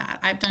something like that.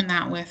 I've done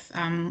that with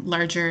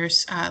larger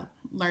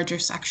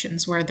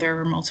sections where there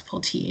were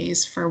multiple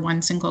TAs for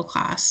one single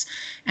class.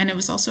 And it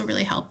was also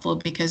really helpful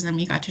because then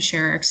we got to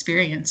share our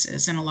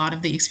experiences, and a lot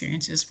of the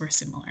experiences were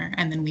similar.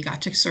 And then we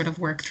got to sort of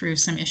work through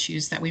some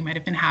issues that we might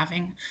have been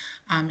having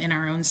in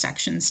our own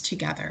sections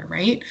together,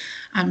 right?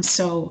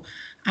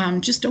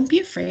 Just don't be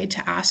afraid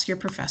to ask your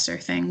professor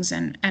things.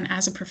 And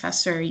as a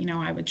professor, you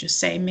know, I would just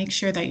say, make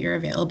sure that you're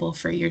available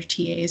for your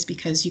TAs,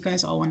 because you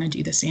guys all want to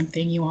do the same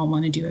thing. You all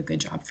want to do a good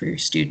job for your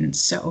students.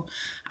 So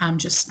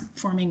just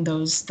forming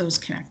those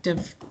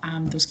connective,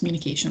 those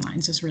communication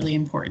lines is really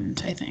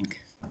important, I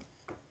think.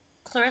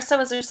 Clarissa,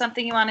 was there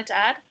something you wanted to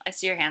add? I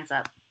see your hands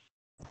up.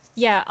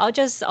 Yeah,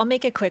 I'll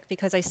make it quick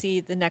because I see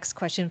the next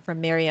question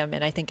from Miriam,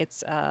 and I think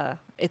it's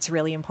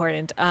really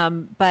important.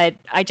 But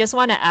I just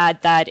want to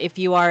add that if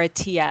you are a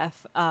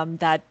TF,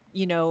 that,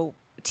 you know,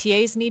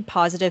 TAs need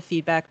positive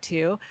feedback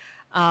too.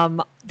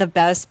 The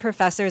best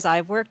professors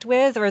I've worked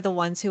with are the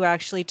ones who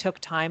actually took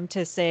time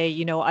to say,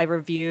 you know, I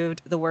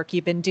reviewed the work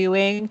you've been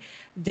doing.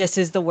 This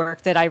is the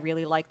work that I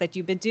really like that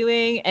you've been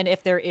doing. And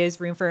if there is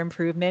room for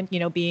improvement, you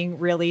know, being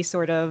really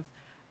sort of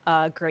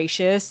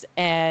gracious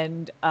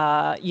and,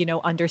 you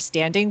know,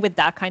 understanding with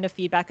that kind of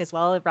feedback as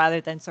well,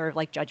 rather than sort of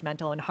like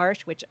judgmental and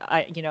harsh, which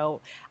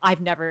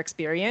I've never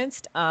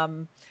experienced.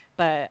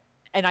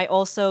 And I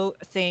also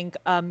think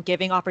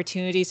giving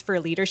opportunities for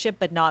leadership,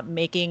 but not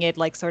making it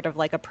like sort of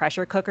like a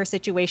pressure cooker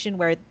situation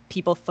where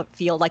people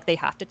feel like they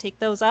have to take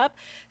those up.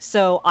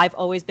 So I've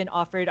always been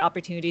offered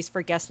opportunities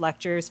for guest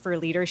lectures for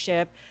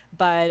leadership,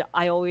 but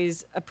I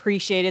always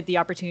appreciated the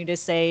opportunity to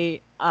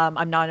say,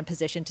 I'm not in a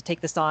position to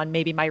take this on.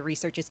 Maybe my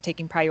research is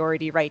taking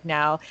priority right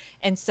now.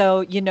 And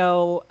so, you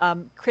know,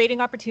 creating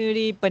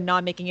opportunity, but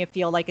not making it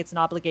feel like it's an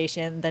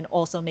obligation, then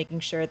also making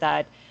sure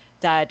that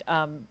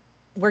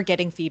we're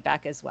getting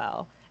feedback as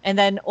well. And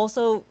then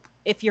also,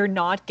 if you're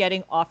not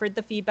getting offered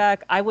the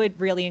feedback, I would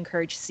really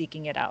encourage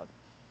seeking it out.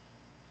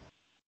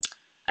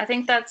 I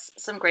think that's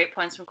some great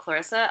points from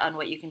Clarissa on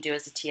what you can do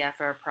as a TF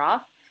or a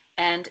prof.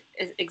 And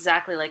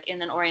exactly like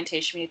in an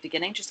orientation meeting at the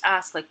beginning, just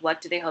ask, like,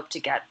 what do they hope to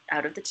get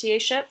out of the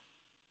TA-ship?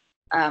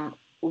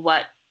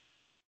 What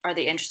are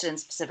they interested in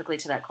specifically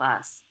to that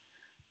class?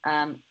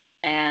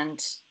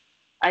 And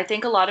I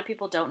think a lot of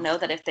people don't know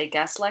that if they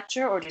guest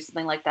lecture or do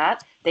something like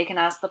that, they can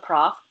ask the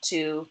prof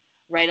to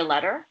write a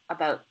letter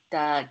about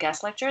the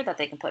guest lecture that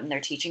they can put in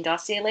their teaching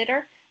dossier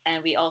later.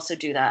 And we also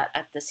do that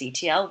at the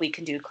CTL. We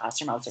can do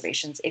classroom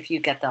observations if you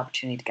get the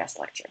opportunity to guest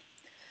lecture.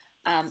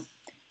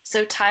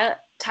 So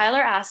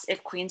Tyler asked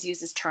if Queen's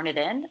uses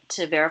Turnitin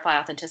to verify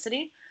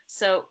authenticity.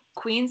 So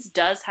Queen's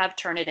does have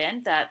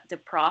Turnitin that the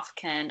prof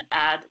can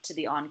add to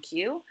the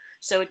on-cue.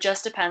 So it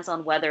just depends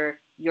on whether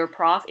your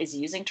prof is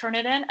using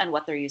Turnitin and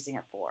what they're using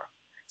it for.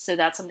 So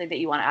that's something that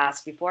you want to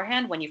ask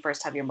beforehand when you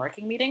first have your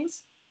marking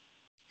meetings.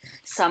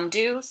 Some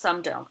do,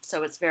 some don't.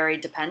 So it's very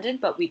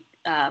dependent, but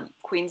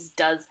Queen's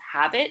does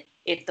have it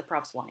if the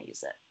profs want to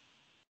use it.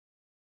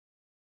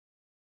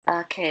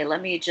 Okay,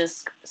 let me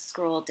just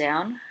scroll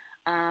down.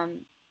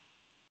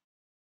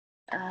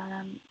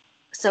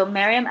 So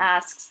Miriam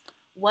asks,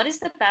 what is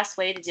the best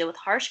way to deal with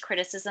harsh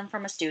criticism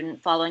from a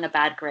student following a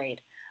bad grade?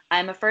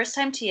 I'm a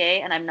first-time TA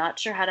and I'm not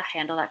sure how to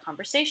handle that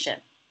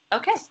conversation.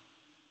 Okay.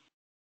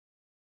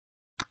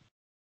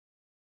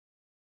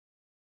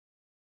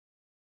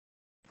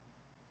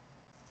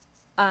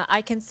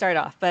 I can start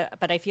off,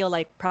 but I feel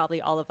like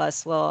probably all of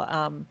us will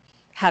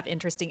have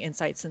interesting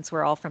insights since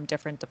we're all from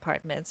different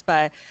departments.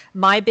 But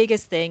my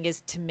biggest thing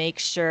is to make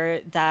sure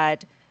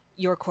that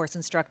your course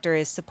instructor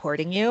is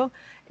supporting you.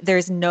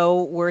 There's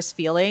no worse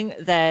feeling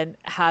than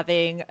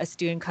having a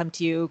student come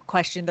to you,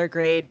 question their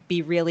grade,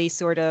 be really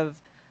sort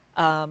of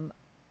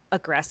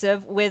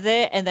aggressive with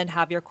it, and then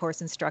have your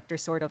course instructor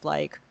sort of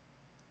like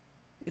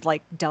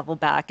double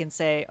back and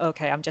say,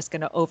 okay, I'm just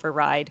going to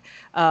override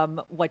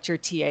what your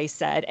TA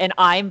said. And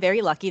I'm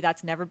very lucky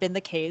that's never been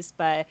the case,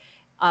 but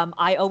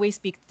I always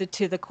speak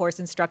to the course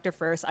instructor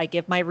first. I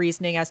give my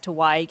reasoning as to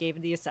why I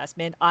gave the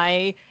assessment.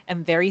 I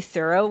am very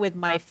thorough with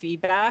my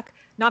feedback,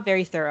 not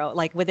very thorough,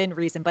 like within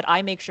reason, but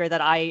I make sure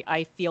that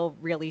I feel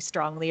really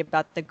strongly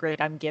about the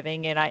grade I'm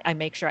giving, and I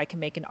make sure I can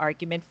make an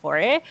argument for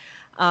it.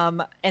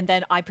 And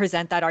then I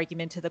present that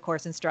argument to the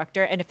course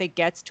instructor. And if it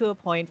gets to a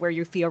point where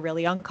you feel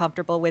really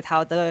uncomfortable with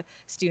how the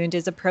student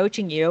is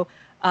approaching you,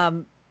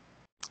 ask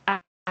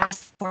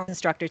the course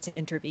instructor to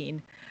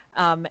intervene.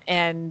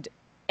 And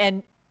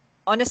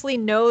honestly,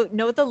 know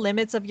the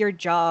limits of your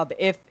job.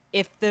 If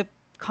the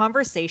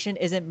conversation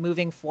isn't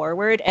moving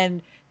forward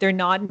and they're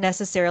not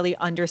necessarily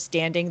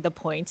understanding the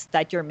points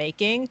that you're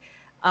making,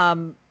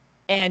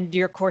 and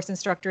your course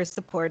instructor is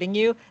supporting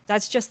you,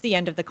 that's just the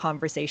end of the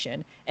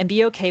conversation, and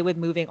be okay with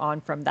moving on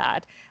from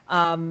that.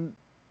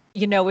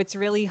 It's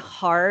really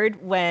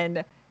hard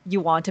when you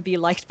want to be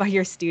liked by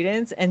your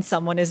students and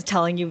someone is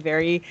telling you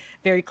very,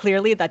 very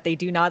clearly that they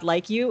do not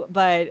like you.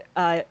 But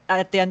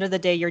at the end of the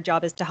day, your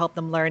job is to help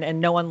them learn,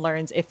 and no one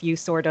learns if you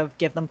sort of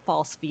give them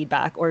false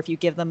feedback or if you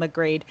give them a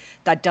grade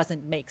that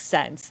doesn't make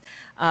sense.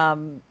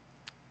 And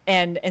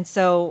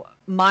so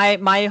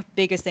my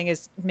biggest thing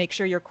is make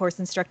sure your course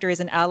instructor is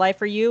an ally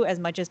for you as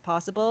much as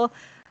possible.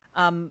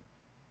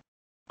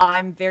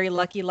 I'm very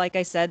lucky, like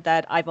I said,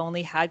 that I've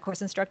only had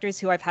course instructors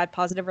who I've had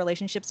positive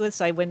relationships with,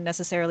 so I wouldn't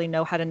necessarily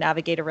know how to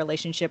navigate a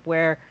relationship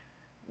where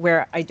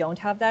I don't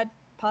have that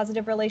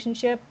positive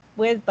relationship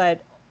with,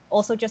 but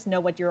also just know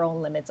what your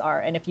own limits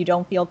are. And if you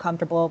don't feel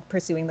comfortable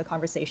pursuing the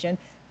conversation,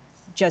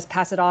 just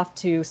pass it off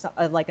to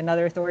like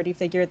another authority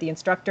figure, the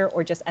instructor,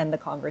 or just end the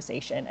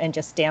conversation and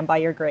just stand by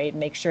your grade.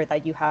 Make sure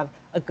that you have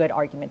a good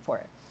argument for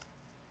it.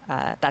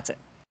 That's it.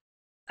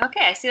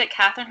 Okay, I see that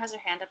Katherine has her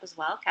hand up as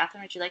well.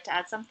 Katherine, would you like to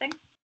add something?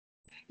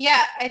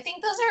 Yeah, I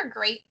think those are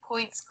great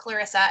points,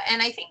 Clarissa.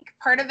 And I think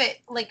part of it,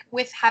 like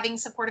with having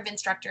supportive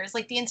instructors,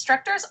 like the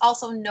instructors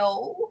also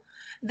know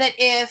that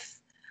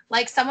if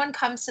like someone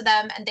comes to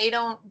them and they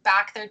don't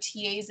back their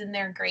TAs in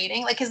their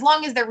grading, like as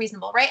long as they're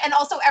reasonable, right? And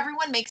also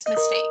everyone makes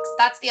mistakes.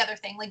 That's the other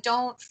thing. Like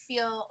don't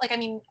feel like, I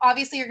mean,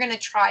 obviously you're going to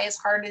try as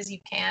hard as you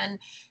can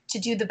to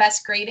do the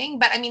best grading,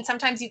 but I mean,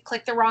 sometimes you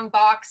click the wrong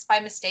box by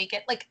mistake.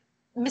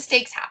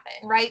 Mistakes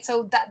happen, right?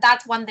 So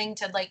that's one thing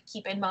to like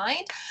keep in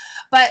mind.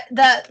 But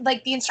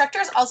the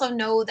instructors also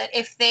know that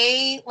if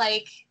they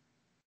like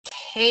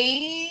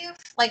cave,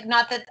 like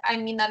not that I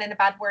mean that in a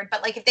bad word,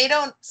 but like if they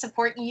don't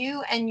support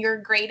you and your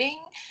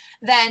grading,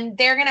 then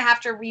they're gonna have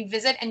to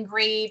revisit and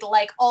grade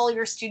like all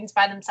your students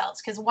by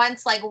themselves. Because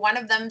once like one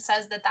of them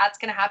says that that's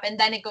gonna happen,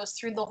 then it goes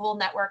through the whole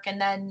network,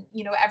 and then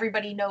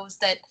everybody knows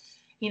that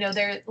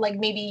they're like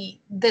maybe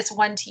this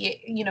one TA,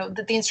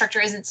 that the instructor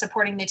isn't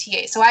supporting the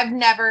TA. So I've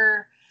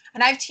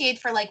TA'd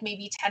for like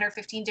maybe 10 or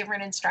 15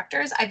 different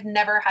instructors. I've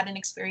never had an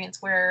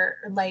experience where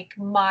like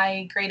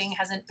my grading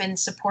hasn't been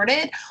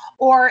supported,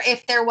 or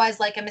if there was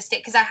like a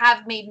mistake, because I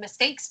have made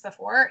mistakes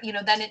before,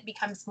 then it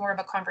becomes more of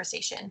a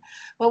conversation.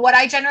 But what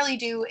I generally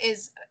do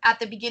is at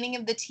the beginning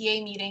of the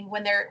TA meeting,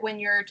 when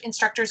your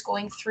instructor's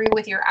going through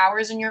with your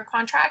hours in your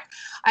contract,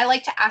 I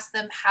like to ask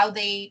them how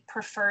they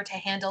prefer to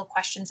handle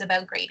questions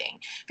about grading,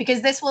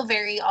 because this will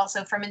vary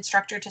also from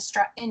instructor to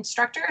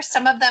instructor.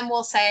 Some of them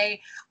will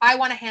say, I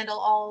want to handle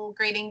all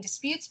grading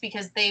disputes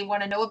because they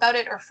want to know about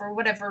it or for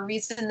whatever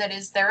reason that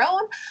is their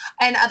own.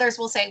 And others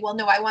will say, well,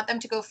 no, I want them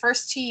to go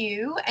first to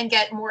you and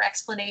get more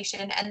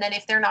explanation. And then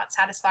if they're not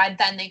satisfied,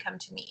 then they come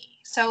to me.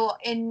 So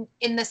in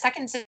the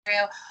second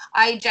scenario,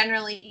 I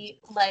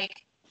generally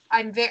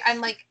I'm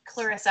like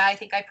Clarissa. I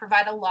think I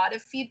provide a lot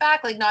of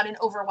feedback, like not an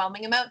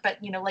overwhelming amount, but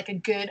like a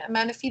good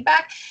amount of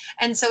feedback.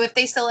 And so if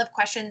they still have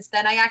questions,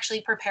 then I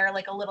actually prepare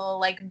like a little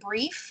like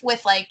brief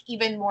with like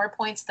even more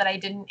points that I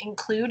didn't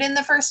include in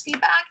the first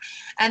feedback,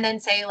 and then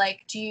say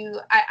like,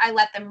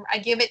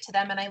 I give it to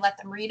them and I let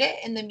them read it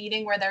in the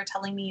meeting where they're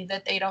telling me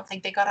that they don't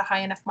think they got a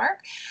high enough mark.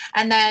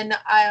 And then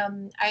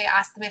I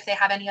ask them if they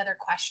have any other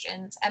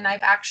questions. And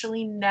I've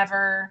actually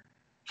never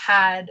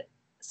had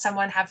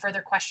someone have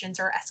further questions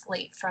or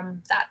escalate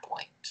from that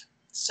point.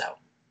 So.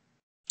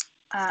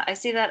 I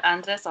see that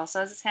Andres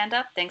also has his hand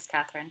up. Thanks,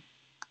 Katherine.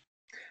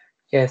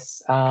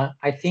 Yes,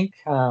 I think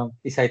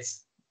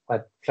besides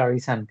what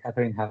Clarissa and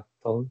Katherine have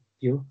told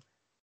you,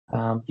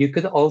 you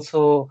could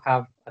also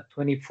have a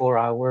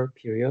 24-hour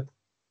period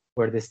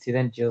where the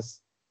student just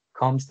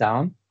calms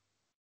down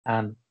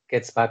and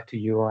gets back to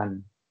you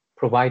and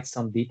provides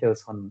some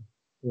details on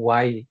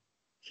why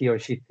he or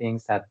she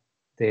thinks that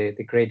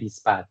the grade is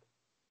bad.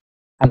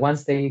 And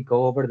once they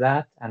go over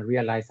that and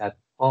realize that,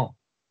 oh,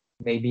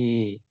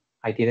 maybe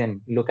I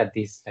didn't look at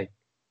this like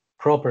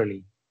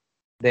properly,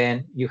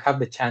 then you have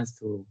the chance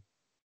to,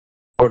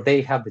 or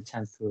they have the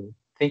chance to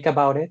think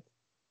about it,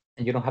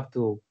 and you don't have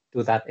to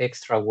do that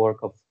extra work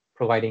of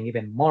providing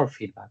even more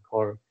feedback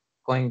or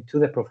going to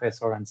the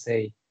professor and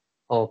say,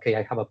 oh, okay,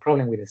 I have a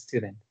problem with a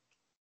student.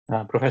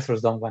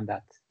 Professors don't want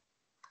that.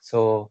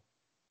 So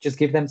just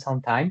give them some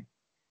time,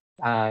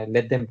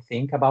 let them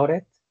think about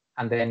it.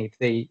 And then if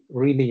they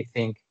really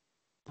think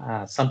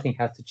something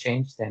has to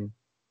change, then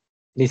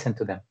listen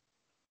to them.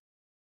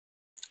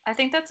 I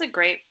think that's a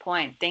great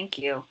point. Thank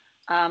you.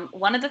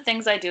 One of the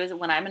things I do is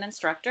when I'm an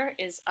instructor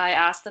is I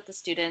ask that the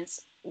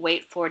students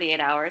wait 48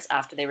 hours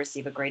after they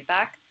receive a grade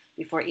back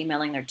before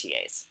emailing their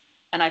TAs.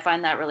 And I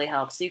find that really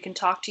helps. So you can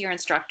talk to your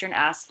instructor and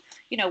ask,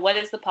 you know, what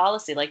is the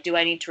policy? Like, do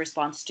I need to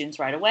respond to students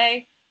right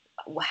away?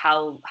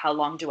 How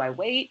long do I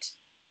wait?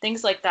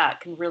 Things like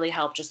that can really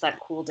help just that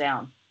cool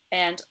down.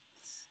 And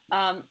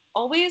I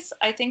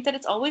think that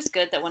it's always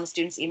good that when a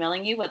student's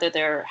emailing you, whether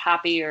they're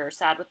happy or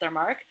sad with their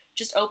mark,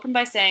 just open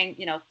by saying,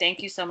 you know,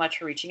 thank you so much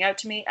for reaching out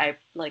to me. I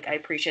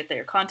appreciate that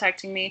you're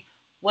contacting me.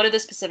 What are the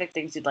specific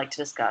things you'd like to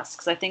discuss?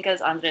 Because I think,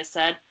 as Andres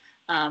said,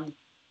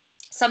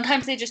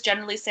 sometimes they just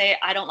generally say,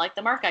 I don't like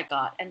the mark I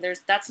got. And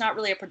that's not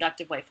really a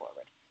productive way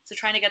forward. So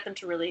trying to get them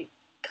to really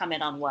come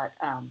in on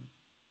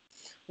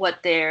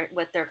what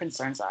their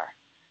concerns are.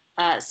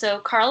 So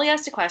Carly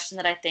asked a question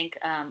that I think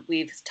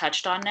we've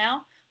touched on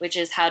now, which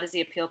is, how does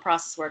the appeal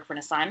process work for an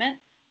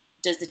assignment?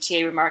 Does the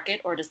TA remark it,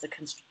 or does the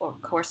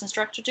course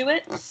instructor do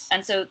it?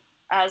 And so,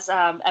 as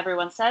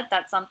everyone said,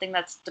 that's something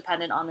that's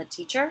dependent on the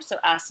teacher. So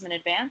ask them in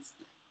advance,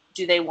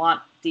 do they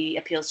want the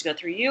appeals to go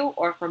through you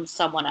or from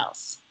someone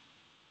else?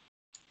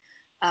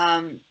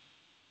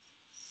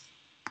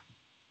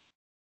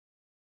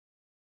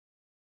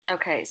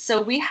 Okay,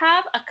 so we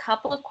have a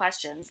couple of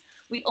questions.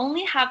 We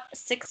only have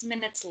 6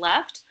 minutes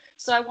left.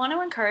 So I want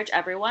to encourage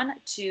everyone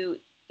to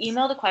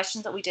email the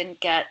questions that we didn't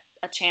get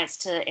a chance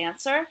to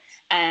answer,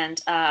 and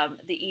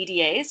the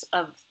EDAs,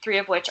 of 3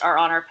 of which are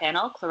on our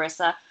panel,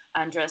 Clarissa,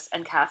 Andres,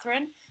 and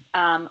Katherine,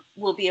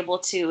 will be able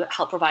to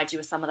help provide you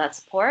with some of that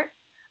support.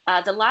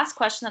 The last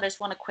question that I just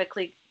want to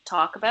quickly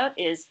talk about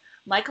is,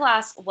 Michael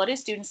asks, what do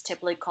students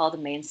typically call the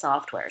main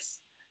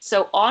softwares?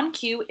 So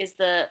OnCue is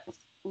the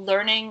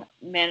learning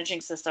managing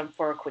system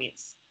for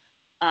Queen's.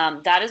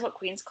 That is what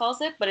Queen's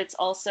calls it, but it's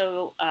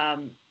also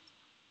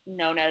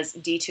known as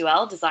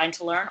D2L, Design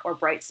to Learn, or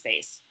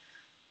Brightspace.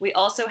 We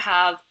also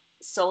have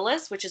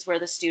Solus, which is where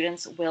the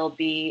students will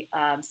be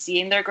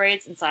seeing their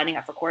grades and signing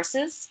up for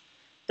courses.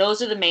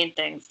 Those are the main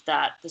things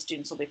that the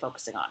students will be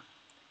focusing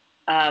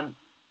on.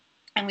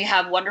 And we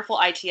have wonderful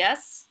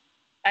ITS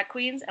at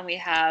Queen's, and we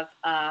have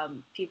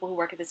people who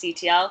work at the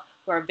CTL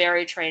who are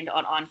very trained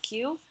on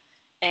OnCue.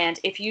 And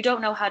if you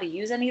don't know how to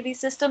use any of these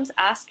systems,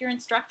 ask your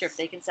instructor if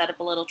they can set up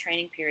a little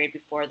training period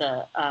before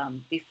the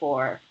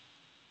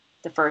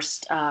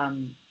first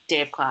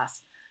day of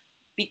class.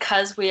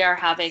 Because we are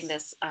having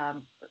this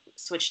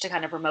switch to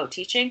kind of remote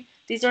teaching,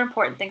 these are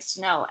important things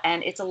to know.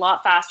 And it's a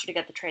lot faster to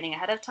get the training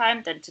ahead of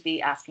time than to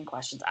be asking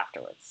questions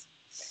afterwards.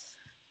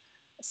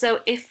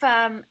 So if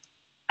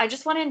I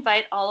just want to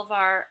invite all of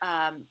our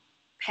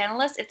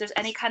panelists, if there's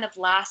any kind of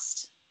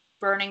last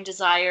burning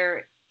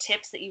desire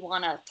tips that you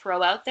want to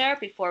throw out there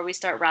before we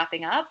start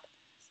wrapping up,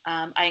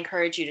 I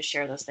encourage you to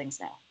share those things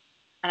now.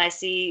 And I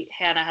see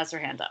Hannah has her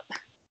hand up.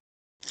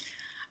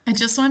 I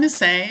just want to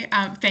say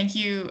thank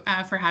you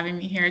for having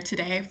me here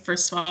today.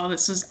 First of all,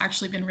 this has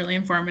actually been really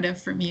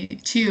informative for me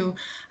too.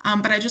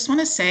 But I just want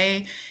to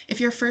say,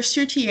 if you're first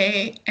year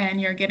TA and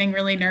you're getting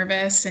really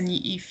nervous and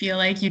you feel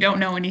like you don't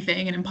know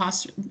anything and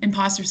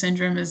imposter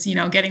syndrome is,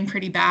 getting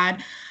pretty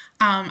bad,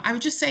 I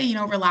would just say,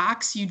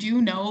 relax. You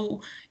do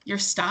know your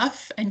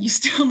stuff, and you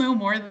still know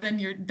more than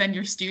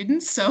your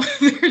students. So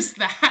there's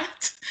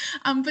that.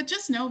 But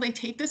just know they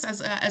take this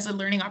as a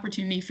learning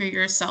opportunity for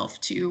yourself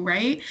too,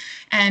 right?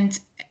 And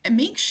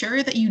make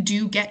sure that you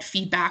do get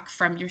feedback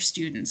from your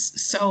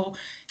students. So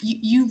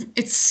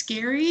it's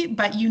scary,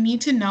 but you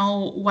need to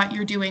know what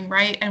you're doing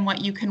right and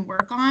what you can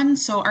work on.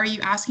 So are you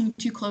asking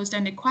too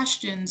closed-ended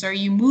questions? Are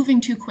you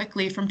moving too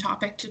quickly from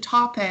topic to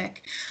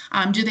topic?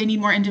 Do they need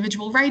more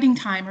individual writing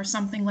time or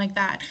something like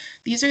that?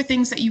 These are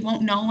things that you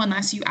won't know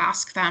unless you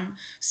ask them.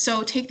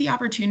 So take the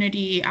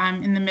opportunity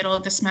in the middle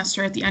of the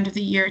semester, at the end of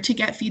the year, to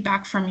get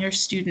feedback from your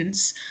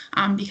students,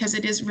 because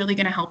it is really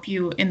going to help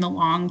you in the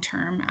long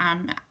term.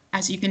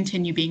 as you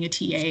continue being a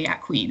TA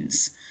at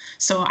Queen's.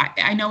 So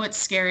I know it's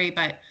scary,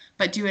 but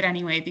do it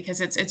anyway,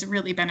 because it's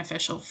really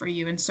beneficial for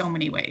you in so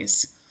many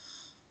ways.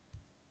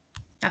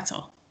 That's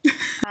all.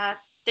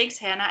 Thanks,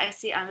 Hannah. I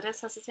see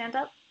Andres has his hand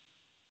up.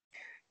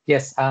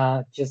 Yes,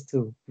 just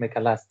to make a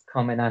last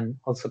comment and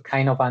also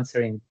kind of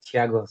answering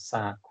Thiago's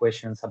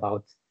questions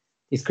about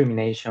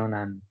discrimination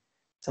and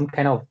some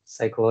kind of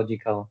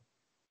psychological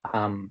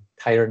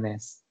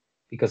tiredness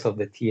because of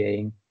the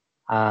TAing.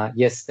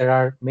 Yes, there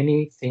are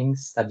many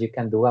things that you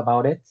can do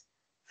about it.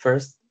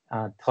 First,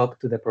 talk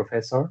to the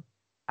professor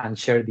and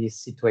share these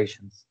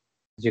situations.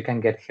 You can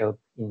get help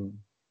in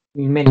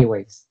many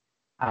ways.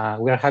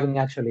 We are having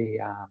actually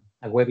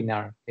a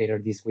webinar later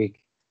this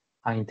week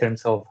in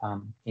terms of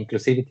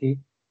inclusivity.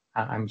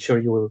 I'm sure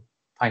you will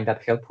find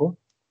that helpful.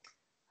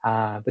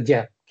 But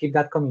yeah, keep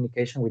that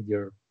communication with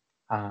your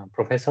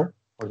professor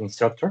or the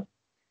instructor.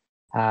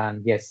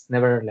 And yes,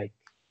 never like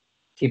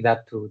keep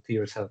that to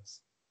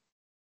yourselves.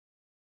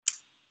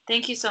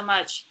 Thank you so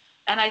much.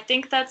 And I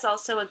think that's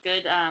also a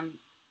good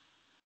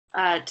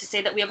to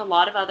say that we have a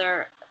lot of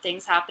other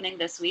things happening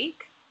this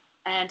week.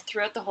 And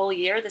throughout the whole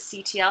year, the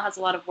CTL has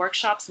a lot of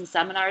workshops and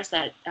seminars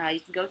that you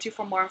can go to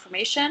for more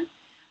information.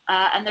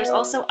 And there's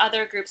also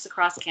other groups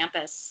across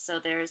campus. So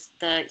there's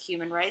the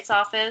Human Rights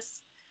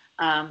Office.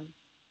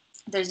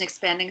 There's an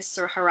Expanding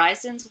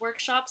Horizons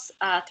workshops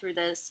through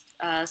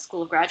the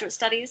School of Graduate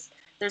Studies.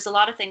 There's a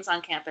lot of things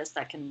on campus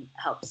that can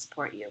help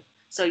support you.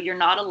 So you're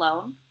not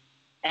alone,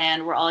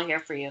 and we're all here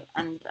for you.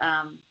 And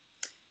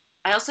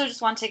I also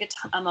just want to take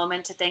a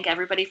moment to thank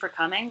everybody for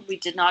coming. We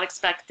did not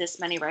expect this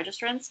many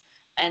registrants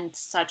and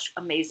such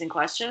amazing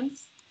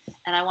questions.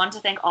 And I want to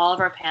thank all of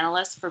our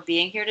panelists for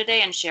being here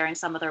today and sharing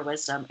some of their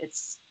wisdom.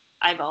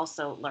 I've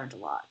also learned a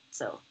lot.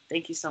 So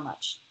thank you so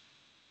much.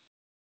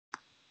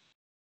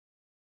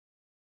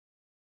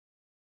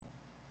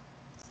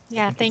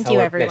 Yeah, thank you,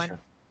 everyone.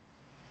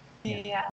 Pleasure. Yeah.